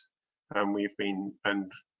genetics, but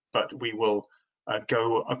we will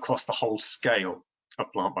go across the whole scale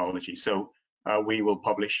of plant biology. So we will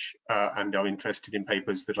publish and are interested in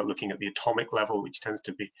papers that are looking at the atomic level, which tends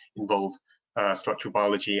to involve structural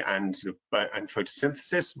biology and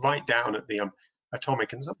photosynthesis, right down at the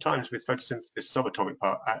atomic and sometimes with photosynthesis subatomic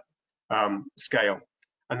scale.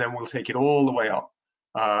 And then we'll take it all the way up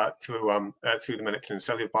through the molecular and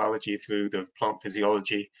cellular biology, through the plant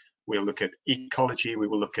physiology. We'll look at ecology. We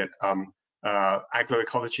will look at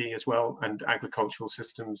agroecology as well, and agricultural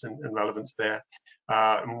systems and relevance there.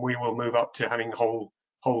 And we will move up to having a global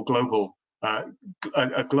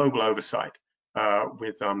oversight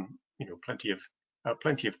with plenty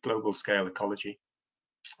of global scale ecology,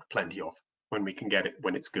 plenty of, when we can get it,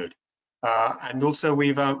 when it's good. And also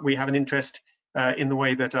we have an interest in the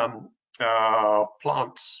way that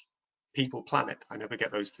plants, people, planet, I never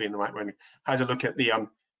get those 3 in the right way, has a look at the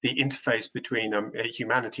interface between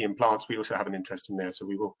humanity and plants. We also have an interest in there. So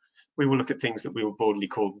we will look at things that we will broadly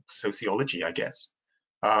call sociology, I guess.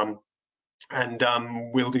 And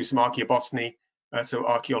we'll do some archaeobotany, so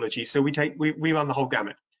archaeology. So we run the whole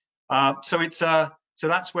gamut. So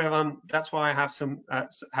that's why I have some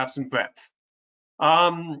breadth.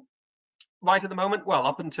 Right at the moment, well,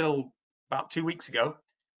 up until about 2 weeks ago,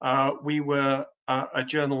 we were a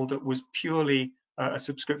journal that was purely a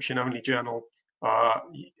subscription-only journal,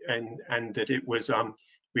 and that it was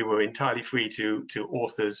we were entirely free to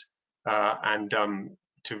authors, and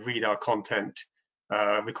to read our content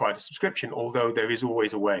required a subscription. Although there is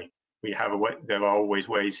always a way. There are always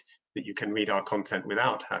ways that you can read our content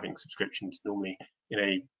without having subscriptions. Normally,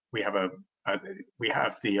 we have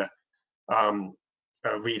the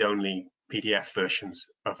read-only PDF versions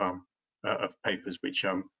of papers, which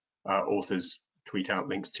authors tweet out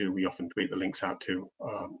links to. We often tweet the links out to.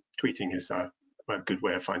 Tweeting is a good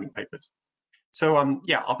way of finding papers. So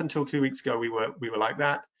yeah, up until 2 weeks ago, we were like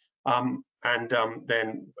that, and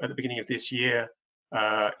then at the beginning of this year,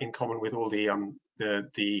 in common with all the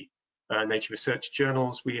Nature research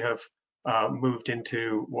journals, we have moved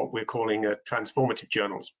into what we're calling transformative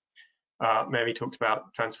journals. Mary talked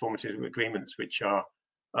about transformative agreements, which are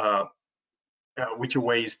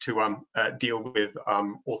ways to deal with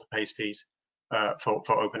author pays fees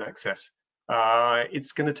for open access.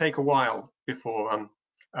 It's going to take a while before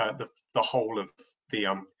the whole of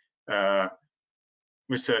the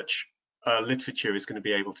research literature is going to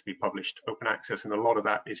be able to be published open access, and a lot of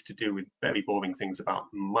that is to do with very boring things about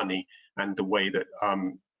money and the way that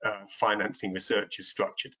financing research is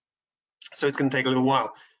structured. So it's going to take a little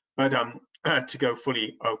while, but to go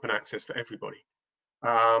fully open access for everybody.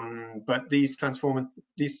 But that's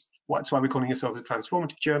why we're calling ourselves a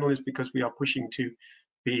transformative journal, is because we are pushing to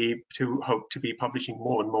hope to be publishing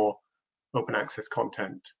more and more open access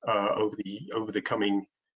content over the coming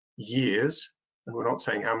years. And we're not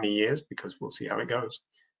saying how many years, because we'll see how it goes.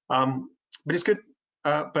 But it's good.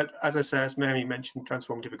 But as I say, as Mary mentioned,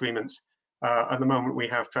 transformative agreements. At the moment, we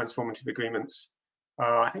have transformative agreements.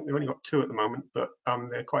 I think we've only got 2 at the moment, but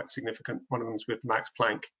they're quite significant. One of them is with Max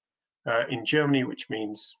Planck in Germany, which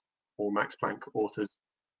means all Max Planck authors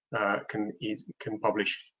can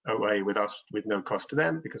publish OA with us with no cost to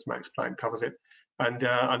them, because Max Planck covers it. And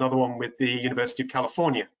another one with the University of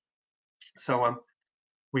California. So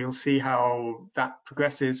we'll see how that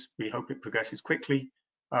progresses. We hope it progresses quickly,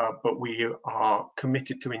 but we are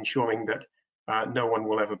committed to ensuring that no one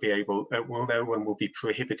will ever be able, no one will be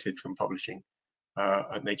prohibited from publishing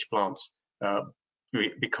at Nature Plants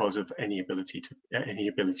because of any ability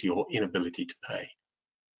or inability to pay.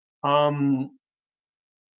 Other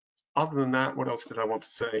than that, what else did I want to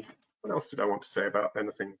say? What else did I want to say about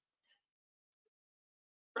anything?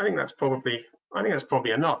 I think that's probably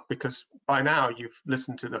enough, because by now you've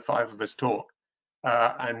listened to the 5 of us talk,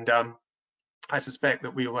 and I suspect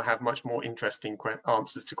that we will have much more interesting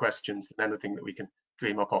answers to questions than anything that we can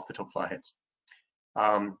dream up off the top of our heads.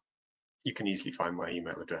 You can easily find my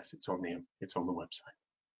email address. It's on the website.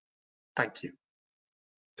 Thank you.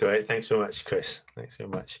 Great, thanks very much, Chris. Thanks very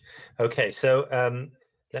much. Okay, so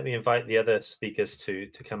let me invite the other speakers to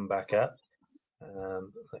come back up.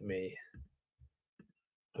 Let me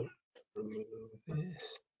remove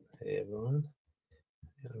this. Hey everyone,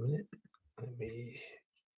 a minute. Let me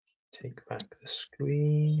take back the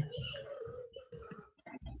screen.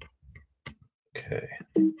 Okay.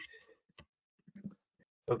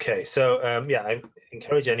 Okay, so yeah, I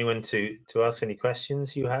encourage anyone to ask any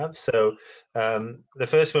questions you have. So the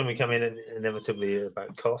first one we come in inevitably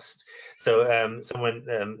about cost. So so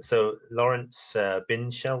Lawrence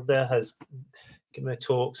Binshelder has given a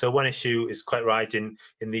talk. So one issue is quite right in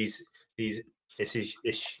this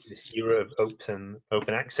era of open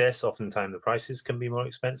access. Oftentimes the prices can be more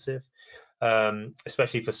expensive,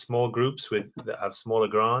 especially for small groups that have smaller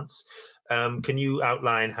grants. Can you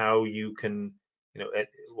outline how you can,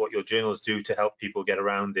 what your journals do to help people get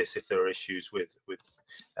around this if there are issues with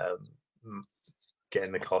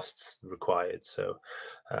getting the costs required? So,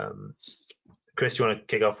 Chris, do you want to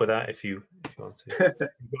kick off with that if you want to?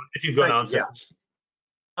 If you've got an answer. Yeah.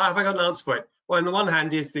 Have I got an answer for it? Well, on the one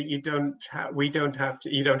hand is that you don't have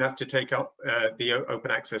to take up the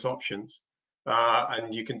open access options,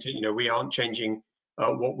 and you continue. We aren't changing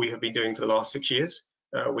what we have been doing for the last 6 years.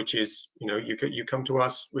 Which is, you come to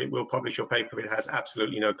us, we'll publish your paper. It has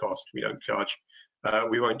absolutely no cost. We don't charge.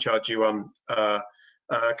 We won't charge you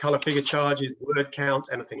color figure charges, word counts,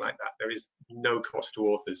 anything like that. There is no cost to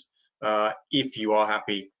authors if you are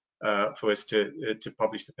happy for us to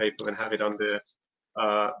publish the paper and have it under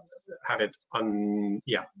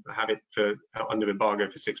under embargo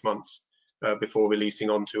for 6 months before releasing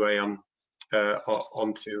onto an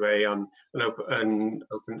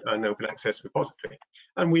open access repository,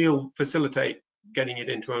 and we'll facilitate getting it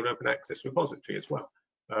into an open access repository as well.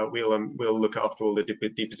 We'll look after all the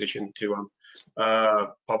deposition to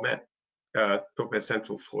PubMed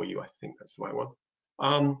Central for you. I think that's the right one.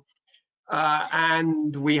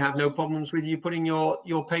 And we have no problems with you putting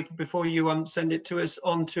your paper before you send it to us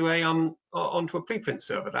onto a preprint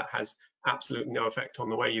server. That has absolutely no effect on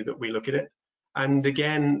the way that we look at it. And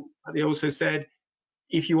again, they also said,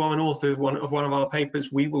 if you are an author of one of our papers,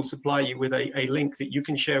 we will supply you with a link that you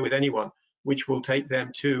can share with anyone, which will take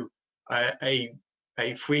them to a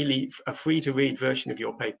free-to-read version of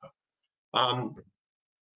your paper.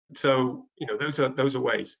 So those are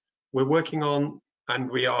ways we're working on, and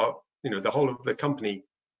we are the whole of the company,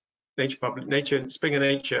 Springer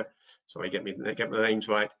Nature. Sorry, get the names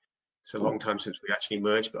right. It's a long time since we actually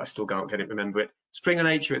merged, but I still can't remember it. Springer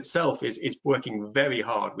Nature itself is working very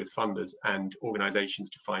hard with funders and organizations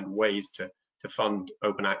to find ways to fund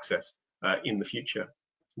open access. in the future.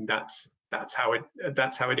 That's how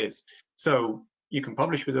it is. So you can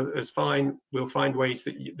publish with us fine. We'll find ways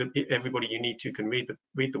that everybody you need to can read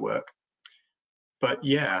the work. But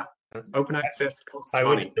yeah, open access costs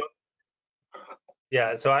money.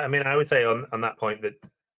 Yeah, so I mean, I would say on that point that,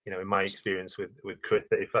 you know, in my experience with Chris,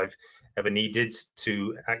 that if I've ever needed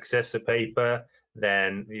to access a paper,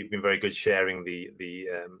 then you've been very good sharing the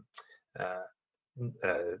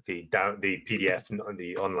PDF,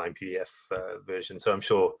 the online PDF version. So I'm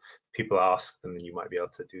sure people ask, and then you might be able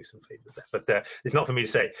to do some favors there. But it's not for me to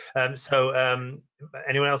say.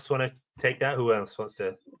 Anyone else want to take that? Who else wants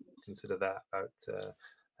to consider that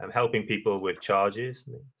about helping people with charges?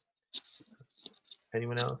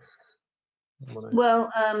 Anyone else?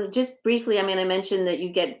 Well, just briefly, I mean, I mentioned that you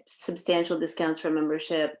get substantial discounts for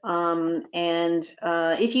membership.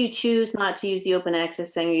 If you choose not to use the open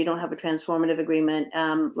access thing, or you don't have a transformative agreement,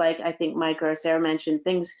 like I think Mike or Sarah mentioned,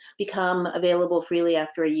 things become available freely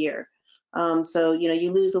after a year. So, you know,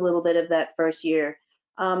 you lose a little bit of that first year.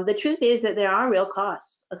 The truth is that there are real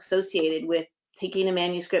costs associated with taking a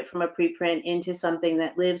manuscript from a preprint into something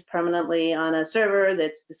that lives permanently on a server,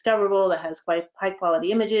 that's discoverable, that has quite high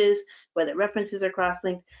quality images, where the references are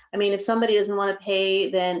cross-linked. I mean, if somebody doesn't want to pay,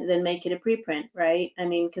 then make it a preprint, right? I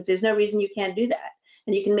mean, because there's no reason you can't do that.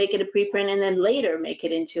 And you can make it a preprint and then later make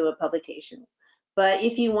it into a publication. But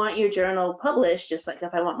if you want your journal published, just like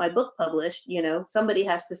if I want my book published, you know, somebody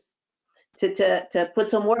has to put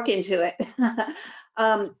some work into it.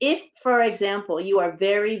 If, for example, you are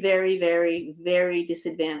very, very, very, very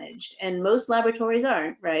disadvantaged, and most laboratories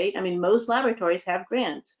aren't, right? I mean, most laboratories have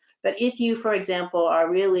grants, but if you, for example, are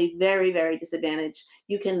really very, very disadvantaged,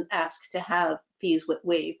 you can ask to have fees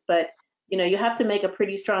waived. But, you know, you have to make a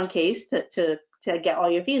pretty strong case to get all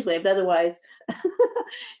your fees waived. Otherwise,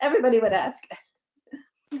 everybody would ask.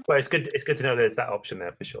 Well, it's good to know there's that option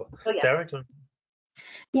there for sure. Oh, yeah. Sarah, do you want...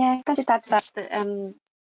 Yeah, can I just add to that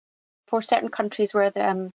for certain countries where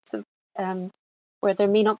where there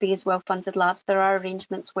may not be as well-funded labs, there are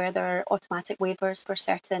arrangements where there are automatic waivers for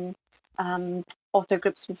certain author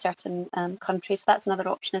groups from certain countries. So that's another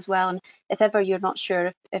option as well. And if ever you're not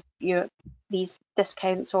sure if these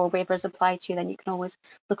discounts or waivers apply to you, then you can always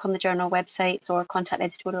look on the journal websites or contact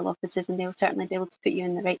editorial offices, and they'll certainly be able to put you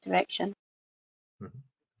in the right direction. Mm-hmm.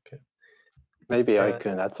 Okay. Maybe I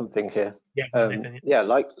can add something here.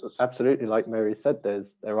 Yeah, Absolutely, like Mary said,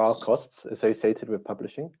 there are costs associated with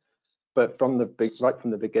publishing, but right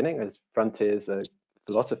from the beginning, as Frontier's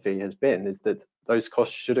philosophy has been, is that those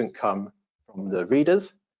costs shouldn't come from the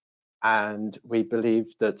readers, and we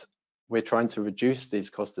believe that we're trying to reduce these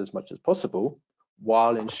costs as much as possible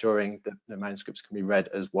while ensuring that the manuscripts can be read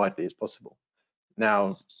as widely as possible.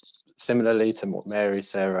 Now, similarly to what Mary,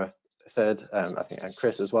 Sarah said, I think, and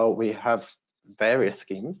Chris as well, we have various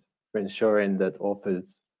schemes for ensuring that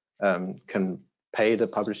authors can pay the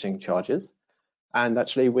publishing charges. And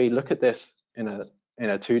actually, we look at this in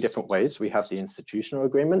two different ways. We have the institutional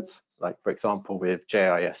agreements, like, for example, with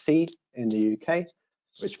JISC in the UK,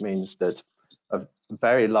 which means that a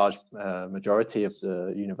very large majority of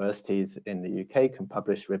the universities in the UK can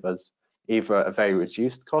publish with us either at a very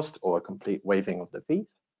reduced cost or a complete waiving of the fees.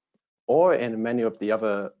 Or in many of the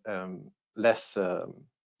other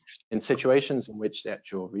in situations in which the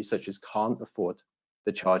actual researchers can't afford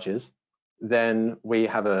the charges, then we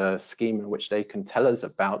have a scheme in which they can tell us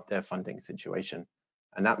about their funding situation.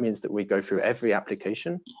 And that means that we go through every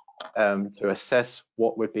application to assess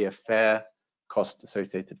what would be a fair cost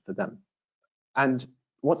associated for them. And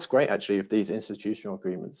what's great actually of these institutional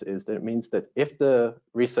agreements is that it means that if the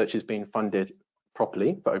research is being funded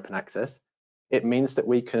properly for open access, it means that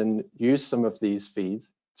we can use some of these fees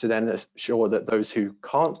to then assure that those who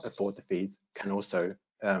can't afford the fees can also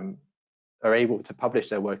are able to publish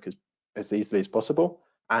their work as easily as possible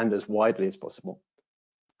and as widely as possible.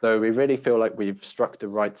 So we really feel like we've struck the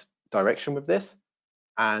right direction with this.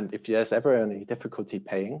 And if there's ever any difficulty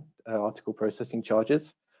paying article processing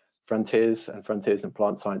charges, Frontiers and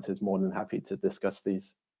Plant Science is more than happy to discuss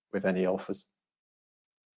these with any authors.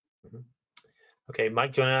 Mm-hmm. Okay,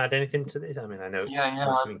 Mike, do you want to add anything to this? I mean, I know it's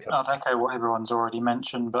I'd echo what everyone's already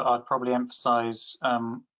mentioned, but I'd probably emphasise,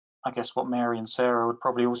 I guess, what Mary and Sarah would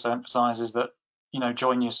probably also emphasise is that, you know,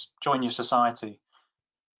 join your society.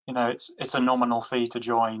 You know, it's a nominal fee to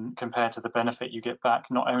join compared to the benefit you get back,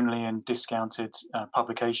 not only in discounted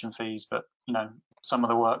publication fees, but, you know, some of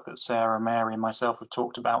the work that Sarah, Mary, and myself have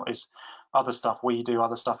talked about is other stuff we do,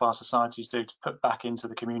 other stuff our societies do to put back into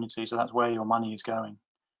the community. So that's where your money is going.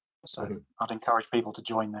 So I'd encourage people to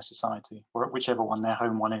join their society, or whichever one their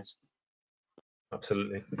home one is.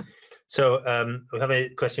 Absolutely. So we have a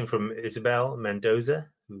question from Isabel Mendoza,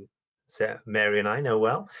 who Mary and I know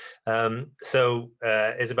well. So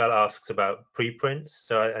Isabel asks about preprints.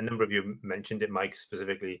 So a number of you mentioned it. Mike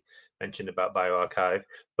specifically mentioned about bioRxiv.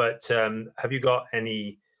 But have you got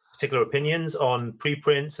any particular opinions on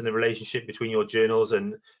preprints and the relationship between your journals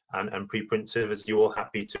and preprint servers? Are you all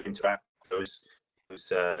happy to interact with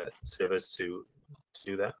those servers to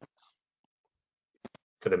do that?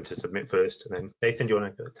 For them to submit first, and then Nathan, do you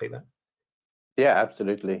want to take that? Yeah,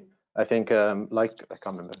 absolutely. I think, like I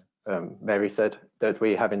can't remember, Mary said that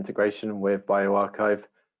we have integration with bioRxiv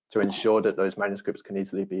to ensure that those manuscripts can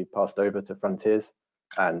easily be passed over to Frontiers.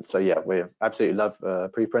 And so, yeah, we absolutely love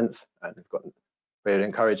preprints, and we'd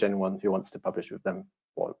encourage anyone who wants to publish with them,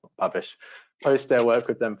 or post their work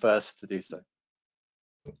with them first to do so.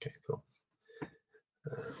 Okay, cool.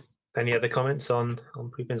 Any other comments on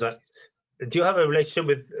preprints? Do you have a relationship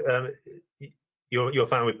with you're a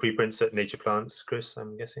fan with preprints at Nature Plants, Chris?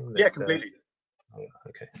 I'm guessing. Yeah, completely. Oh,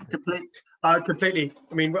 okay. Completely.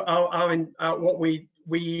 I mean, what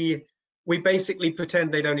we basically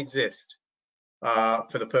pretend they don't exist for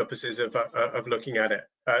the purposes of looking at it.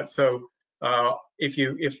 So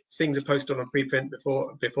if things are posted on a preprint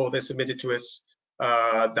before they're submitted to us,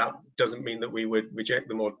 that doesn't mean that we would reject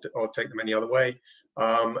them or take them any other way.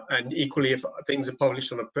 And equally, if things are published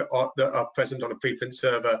that are present on a preprint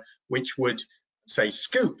server, which would say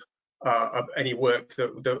scoop of any work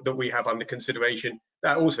that we have under consideration,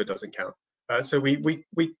 that also doesn't count. So we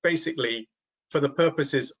basically, for the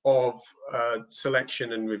purposes of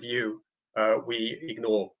selection and review, we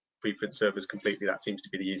ignore preprint servers completely. That seems to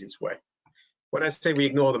be the easiest way. When I say we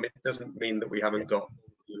ignore them, it doesn't mean that we haven't got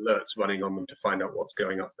alerts running on them to find out what's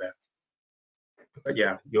going up there. But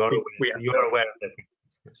yeah, you are aware of them.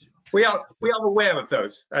 We are aware of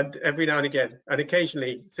those, and every now and again, and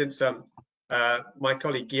occasionally, since my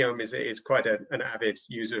colleague Guillaume is quite an avid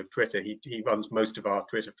user of Twitter, he runs most of our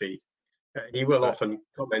Twitter feed. He will often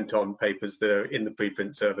comment on papers that are in the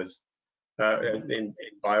preprint servers, in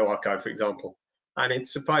bioRxiv, for example. And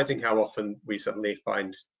it's surprising how often we suddenly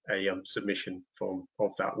find a submission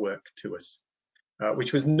of that work to us,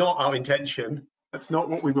 which was not our intention. That's not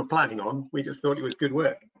what we were planning on. We just thought it was good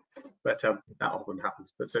work. But that often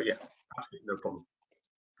happens. But so yeah, absolutely no problem.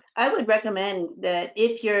 I would recommend that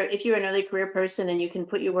if you're an early career person and you can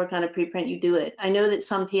put your work on a preprint, you do it. I know that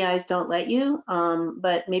some PIs don't let you,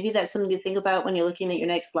 but maybe that's something to think about when you're looking at your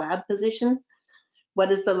next lab position.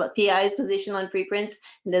 What is the PI's position on preprints,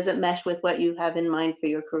 and does it mesh with what you have in mind for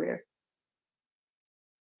your career?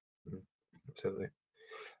 Absolutely.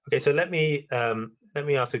 Okay, so let me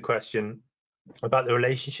ask a question about the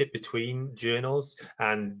relationship between journals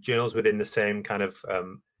and journals within the same kind of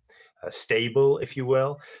stable, if you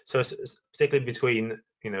will. So particularly between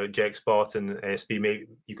JXBot and ASB, maybe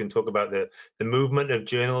you can talk about the movement of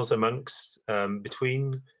journals amongst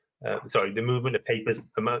the movement of papers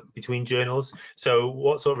between journals. So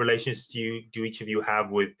what sort of relations do each of you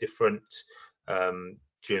have with different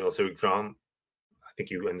journals? So I think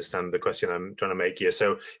you understand the question I'm trying to make here.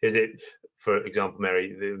 So is it, for example,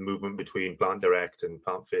 Mary, the movement between Plant Direct and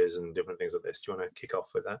Plant Phys and different things like this? Do you want to kick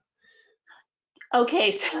off with that?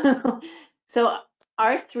 Okay, so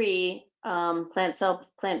R3, Plant Cell,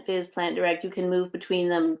 Plant Phys, Plant Direct, you can move between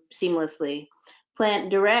them seamlessly. Plant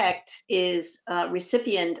Direct is a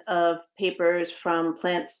recipient of papers from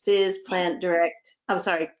Plant Phys, Plant Direct,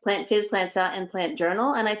 Plant Phys, Plant Cell, and Plant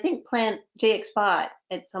Journal, and I think Plant JXBot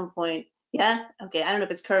at some point. Yeah, okay, I don't know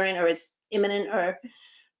if it's current or it's imminent,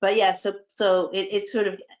 but yeah, so it's sort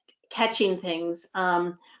of catching things.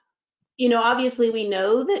 Obviously we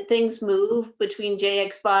know that things move between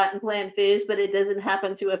JXBot and Plant Phys, but it doesn't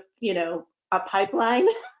happen through a pipeline.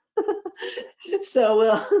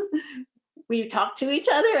 So we talk to each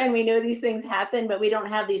other and we know these things happen, but we don't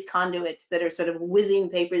have these conduits that are sort of whizzing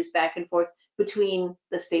papers back and forth between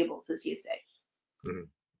the stables, as you say. Mm-hmm.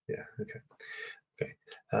 Yeah, okay.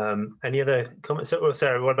 Any other comments? So,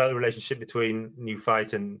 Sarah, what about the relationship between New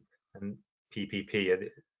Fight and PPP?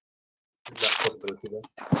 Is that a possibility there?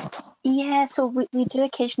 Yeah, so we do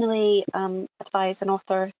occasionally advise an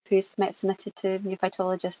author who's submitted to New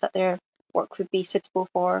Phytologist that their work would be suitable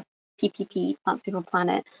for PPP, Plants, People,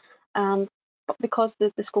 Planet. But because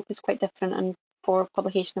the scope is quite different, and for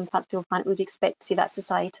publication in Plants, People, Planet, we'd expect to see that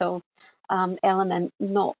societal element.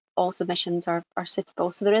 Not all submissions are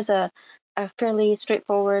suitable. So there is a fairly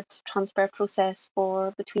straightforward transfer process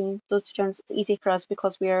between those two journals. It's easy for us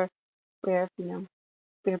because we're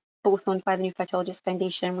both owned by the New Phytologist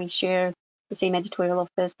Foundation. We share the same editorial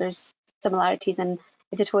office. There's similarities in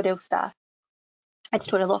editorial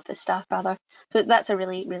office staff rather. So that's a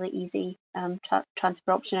really, really easy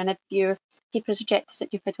transfer option. And if your paper is rejected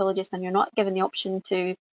at New Phytologist and you're not given the option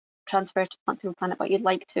to transfer to Plant People Planet, but you'd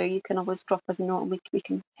like to, you can always drop us a note and we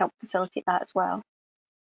can help facilitate that as well.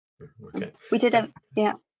 Okay. We did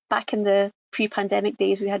back in the pre-pandemic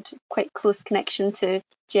days, we had quite close connection to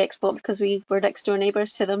GXPlot because we were next door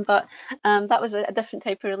neighbours to them, but that was a different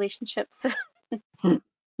type of relationship. So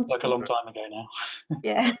like a long time ago now.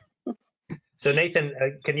 yeah. So Nathan,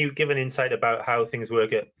 can you give an insight about how things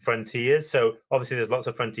work at Frontiers? So obviously there's lots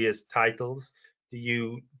of Frontiers titles. Do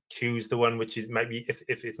you choose the one which is maybe, if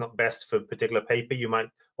it's not best for a particular paper, you might,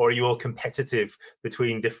 or are you all competitive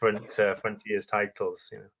between different Frontiers titles?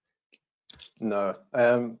 You know? No,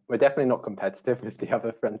 we're definitely not competitive with the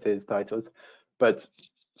other Frontiers titles. But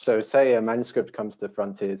so say a manuscript comes to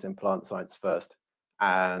Frontiers in plant science first,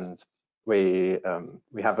 and we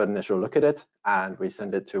have an initial look at it, and we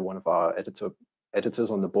send it to one of our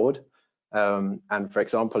editors on the board. And for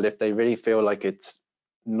example, if they really feel like it's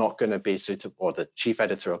not going to be suitable, or the chief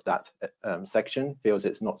editor of that section feels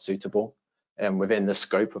it's not suitable, and within the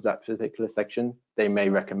scope of that particular section, they may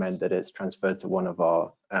recommend that it's transferred to one of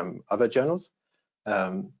our other journals,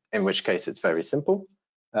 in which case it's very simple.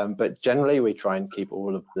 But generally, we try and keep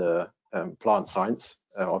all of the plant science,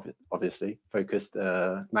 obviously, focused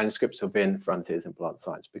manuscripts within Frontiers in Plant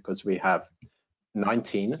Science, because we have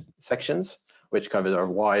 19 sections, which covers a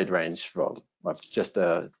wide range from just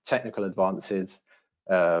technical advances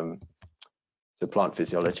to plant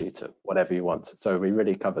physiology to whatever you want. So we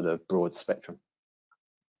really cover the broad spectrum.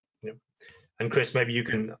 Yep. And Chris, maybe you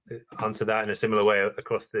can answer that in a similar way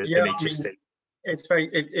across the Nature state. It's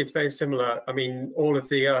very similar. I mean, all of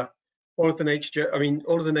the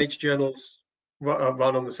Nature journals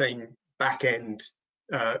run on the same back end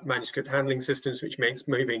manuscript handling systems, which makes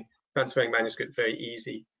transferring manuscript very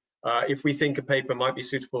easy. If we think a paper might be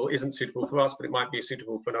suitable, isn't suitable for us, but it might be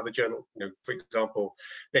suitable for another journal, you know, for example,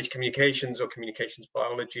 Nature Communications or Communications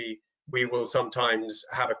Biology, we will sometimes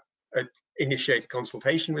have initiate a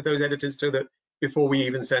consultation with those editors, so that before we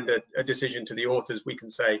even send a decision to the authors, we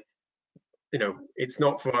can say, you know, it's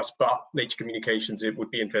not for us, but Nature Communications, it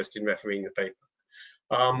would be interested in refereeing the paper.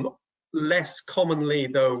 Less commonly,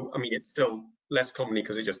 though, I mean, it's still less commonly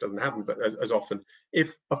because it just doesn't happen, but as often,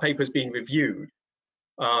 if a paper is being reviewed,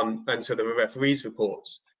 and so there are referees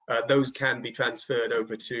reports, those can be transferred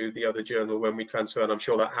over to the other journal when we transfer, and I'm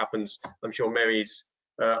sure that happens. I'm sure Mary's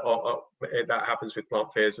that happens with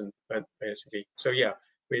Plant Fairs and ASB. So yeah,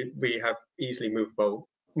 we have easily move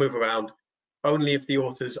around. Only if the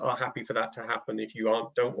authors are happy for that to happen. If you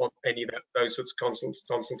don't want any of those sorts of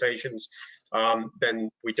consultations,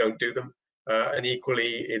 then we don't do them. And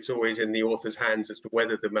equally, it's always in the author's hands as to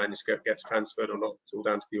whether the manuscript gets transferred or not. It's all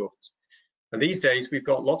down to the authors. And these days, we've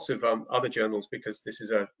got lots of other journals, because this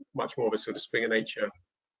is a much more of a sort of Springer Nature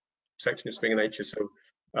section of Springer Nature. So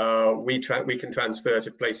we can transfer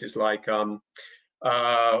to places like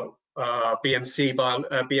BMC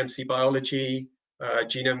Biology,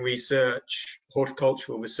 genome research,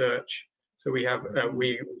 horticultural research. So we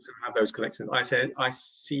also have those collections. I said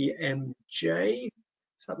ICMJ,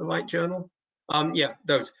 is that the right journal? Yeah,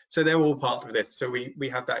 those. So they're all part of this. So we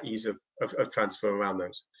have that ease of transfer around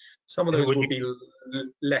those. Some of those will be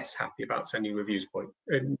less happy about sending reviews point.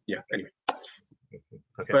 Yeah, anyway.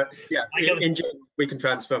 Okay. But yeah, in general, we can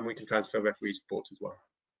transfer, and we can transfer referees reports as well.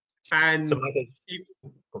 And so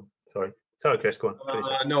sorry, Chris, go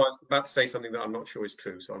on. No, I was about to say something that I'm not sure is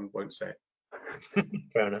true, so I won't say it.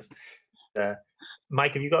 Fair enough.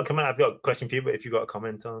 Mike, have you got a comment? I've got a question for you, but if you've got a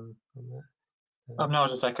comment on that. No, I'll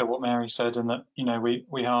just echo what Mary said, and that, you know,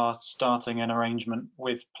 we are starting an arrangement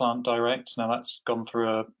with Plant Direct. Now that's gone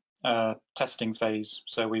through a testing phase,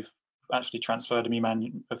 so we've actually transferred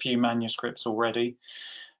a few manuscripts already,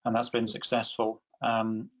 and that's been successful.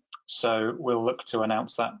 So we'll look to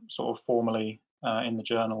announce that sort of formally in the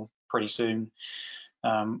journal pretty soon.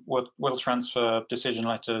 We'll transfer decision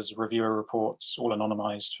letters, reviewer reports, all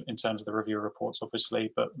anonymized in terms of the reviewer reports,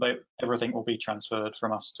 obviously, but everything will be transferred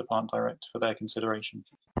from us to Plant Direct for their consideration.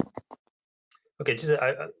 Okay, just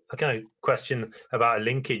a kind of question about a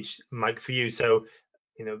linkage, Mike, for you. So,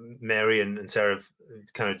 you know, Mary and Sarah have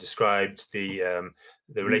kind of described the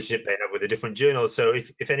relationship they have with the different journals. So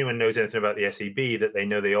if anyone knows anything about the SEB, that they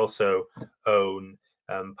know they also own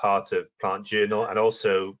part of Plant Journal and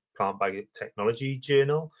also Plant Biotechnology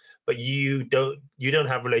Journal, but you don't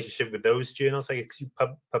have a relationship with those journals. Like, you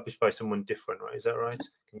published by someone different, right? Is that right?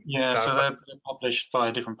 Yeah, so they're published by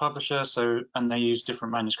a different publisher, and they use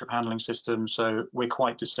different manuscript handling systems. So we're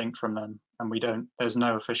quite distinct from them, and there's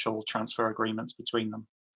no official transfer agreements between them.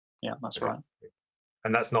 Yeah, that's right.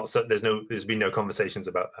 And that's not so. There's been no conversations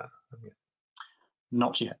about that.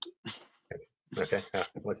 Not yet. Okay. Fair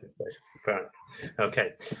enough.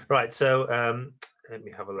 Okay. Right. So let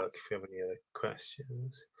me have a look if you have any other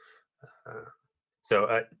questions.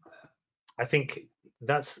 So I think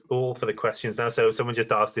that's all for the questions now. So someone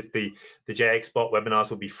just asked if the JXBot webinars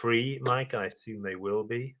will be free, Mike. I assume they will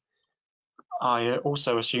be. I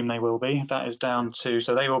also assume they will be. That is down to,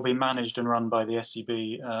 so they will be managed and run by the SEB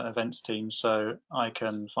events team, so I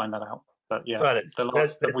can find that out. But yeah, Well, the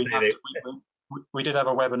last that we did have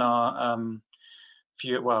a webinar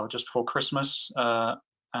just before Christmas,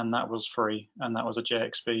 and that was free, and that was a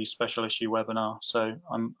JXB special issue webinar. So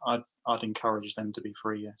I'd encourage them to be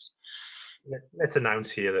free. Yes. Let's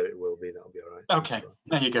announce here that it will be. That'll be all right. Okay,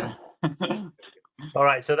 there you go. All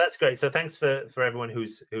right, so that's great. So thanks for everyone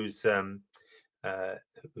who's been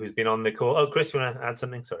on the call. Oh, Chris, you want to add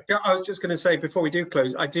something? Sorry. Yeah, I was just going to say before we do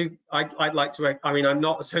close, I'd like to. I mean, I'm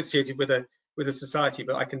not associated with a society,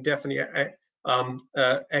 but I can definitely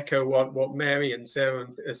echo what Mary and Sarah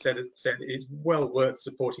said. It's well worth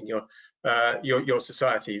supporting your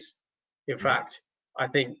societies. In fact, I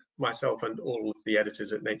think myself and all of the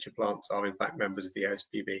editors at Nature Plants are in fact members of the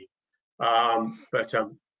ASPB.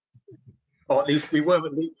 Or at least we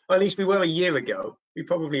were a year ago. We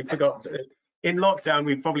probably forgot. In lockdown,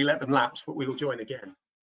 we probably let them lapse, but we will join again.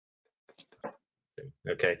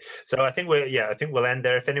 Okay, so I think we'll end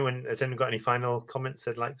there. If anyone has got any final comments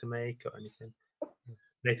they'd like to make or anything,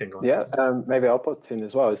 Nathan, go on. Yeah, maybe I'll put in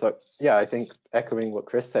as well. It's like, yeah, I think echoing what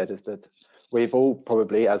Chris said is that we've all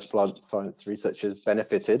probably, as plant science researchers,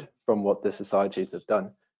 benefited from what the societies have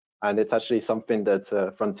done. And it's actually something that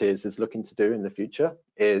Frontiers is looking to do in the future,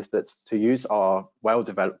 is that to use our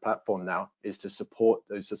well-developed platform now is to support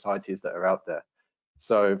those societies that are out there.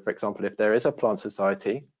 So, for example, if there is a plant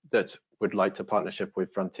society that would like to partnership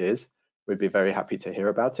with Frontiers, we'd be very happy to hear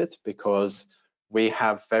about it, because we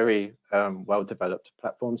have very well-developed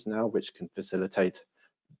platforms now which can facilitate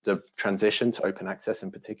the transition to open access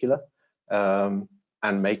in particular, and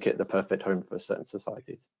make it the perfect home for certain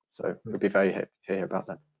societies. So we'd be very happy to hear about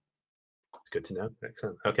that. It's good to know.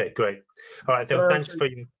 Excellent. Okay, great. All right, then, thanks for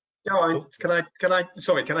you.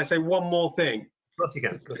 Can I say one more thing? Of course you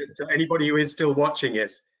can. To anybody who is still watching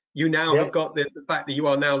this, you now have got the fact that you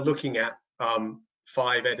are now looking at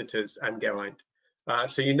 5 editors and Geraint.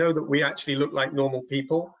 So you know that we actually look like normal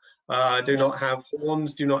people, do not have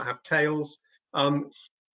horns, do not have tails, and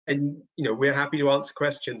we're happy to answer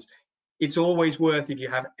questions. It's always worth, if you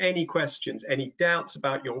have any questions, any doubts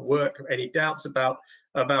about your work, any doubts about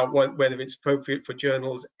whether it's appropriate for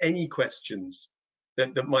journals, any questions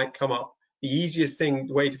that might come up, the easiest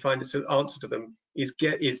way to find an answer to them is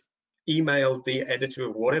email the editor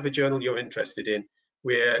of whatever journal you're interested in.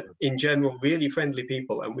 We're in general really friendly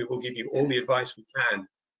people, and we will give you all the advice we can,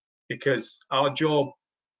 because the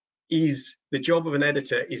job of an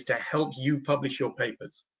editor is to help you publish your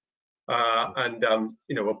papers.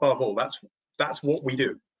 Above all, that's what we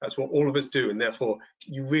do. That's what all of us do, and therefore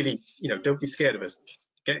you really, don't be scared of us.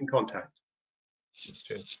 Get in contact. That's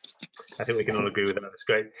true. I think we can all agree with that. That's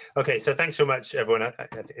great. Okay, so thanks so much, everyone.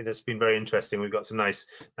 It's been very interesting. We've got some nice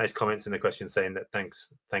comments in the questions saying that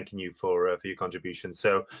thanking you for your contribution.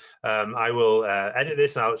 So I will edit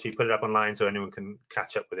this and I'll actually put it up online so anyone can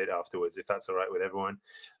catch up with it afterwards, if that's all right with everyone.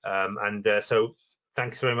 So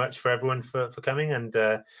thanks very much for everyone for coming, and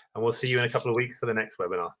we'll see you in a couple of weeks for the next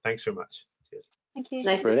webinar. Thanks very much. Cheers. Thank you.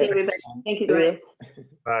 Nice to see everybody. Thank you, Grant.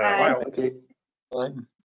 Bye. Thank you. Bye.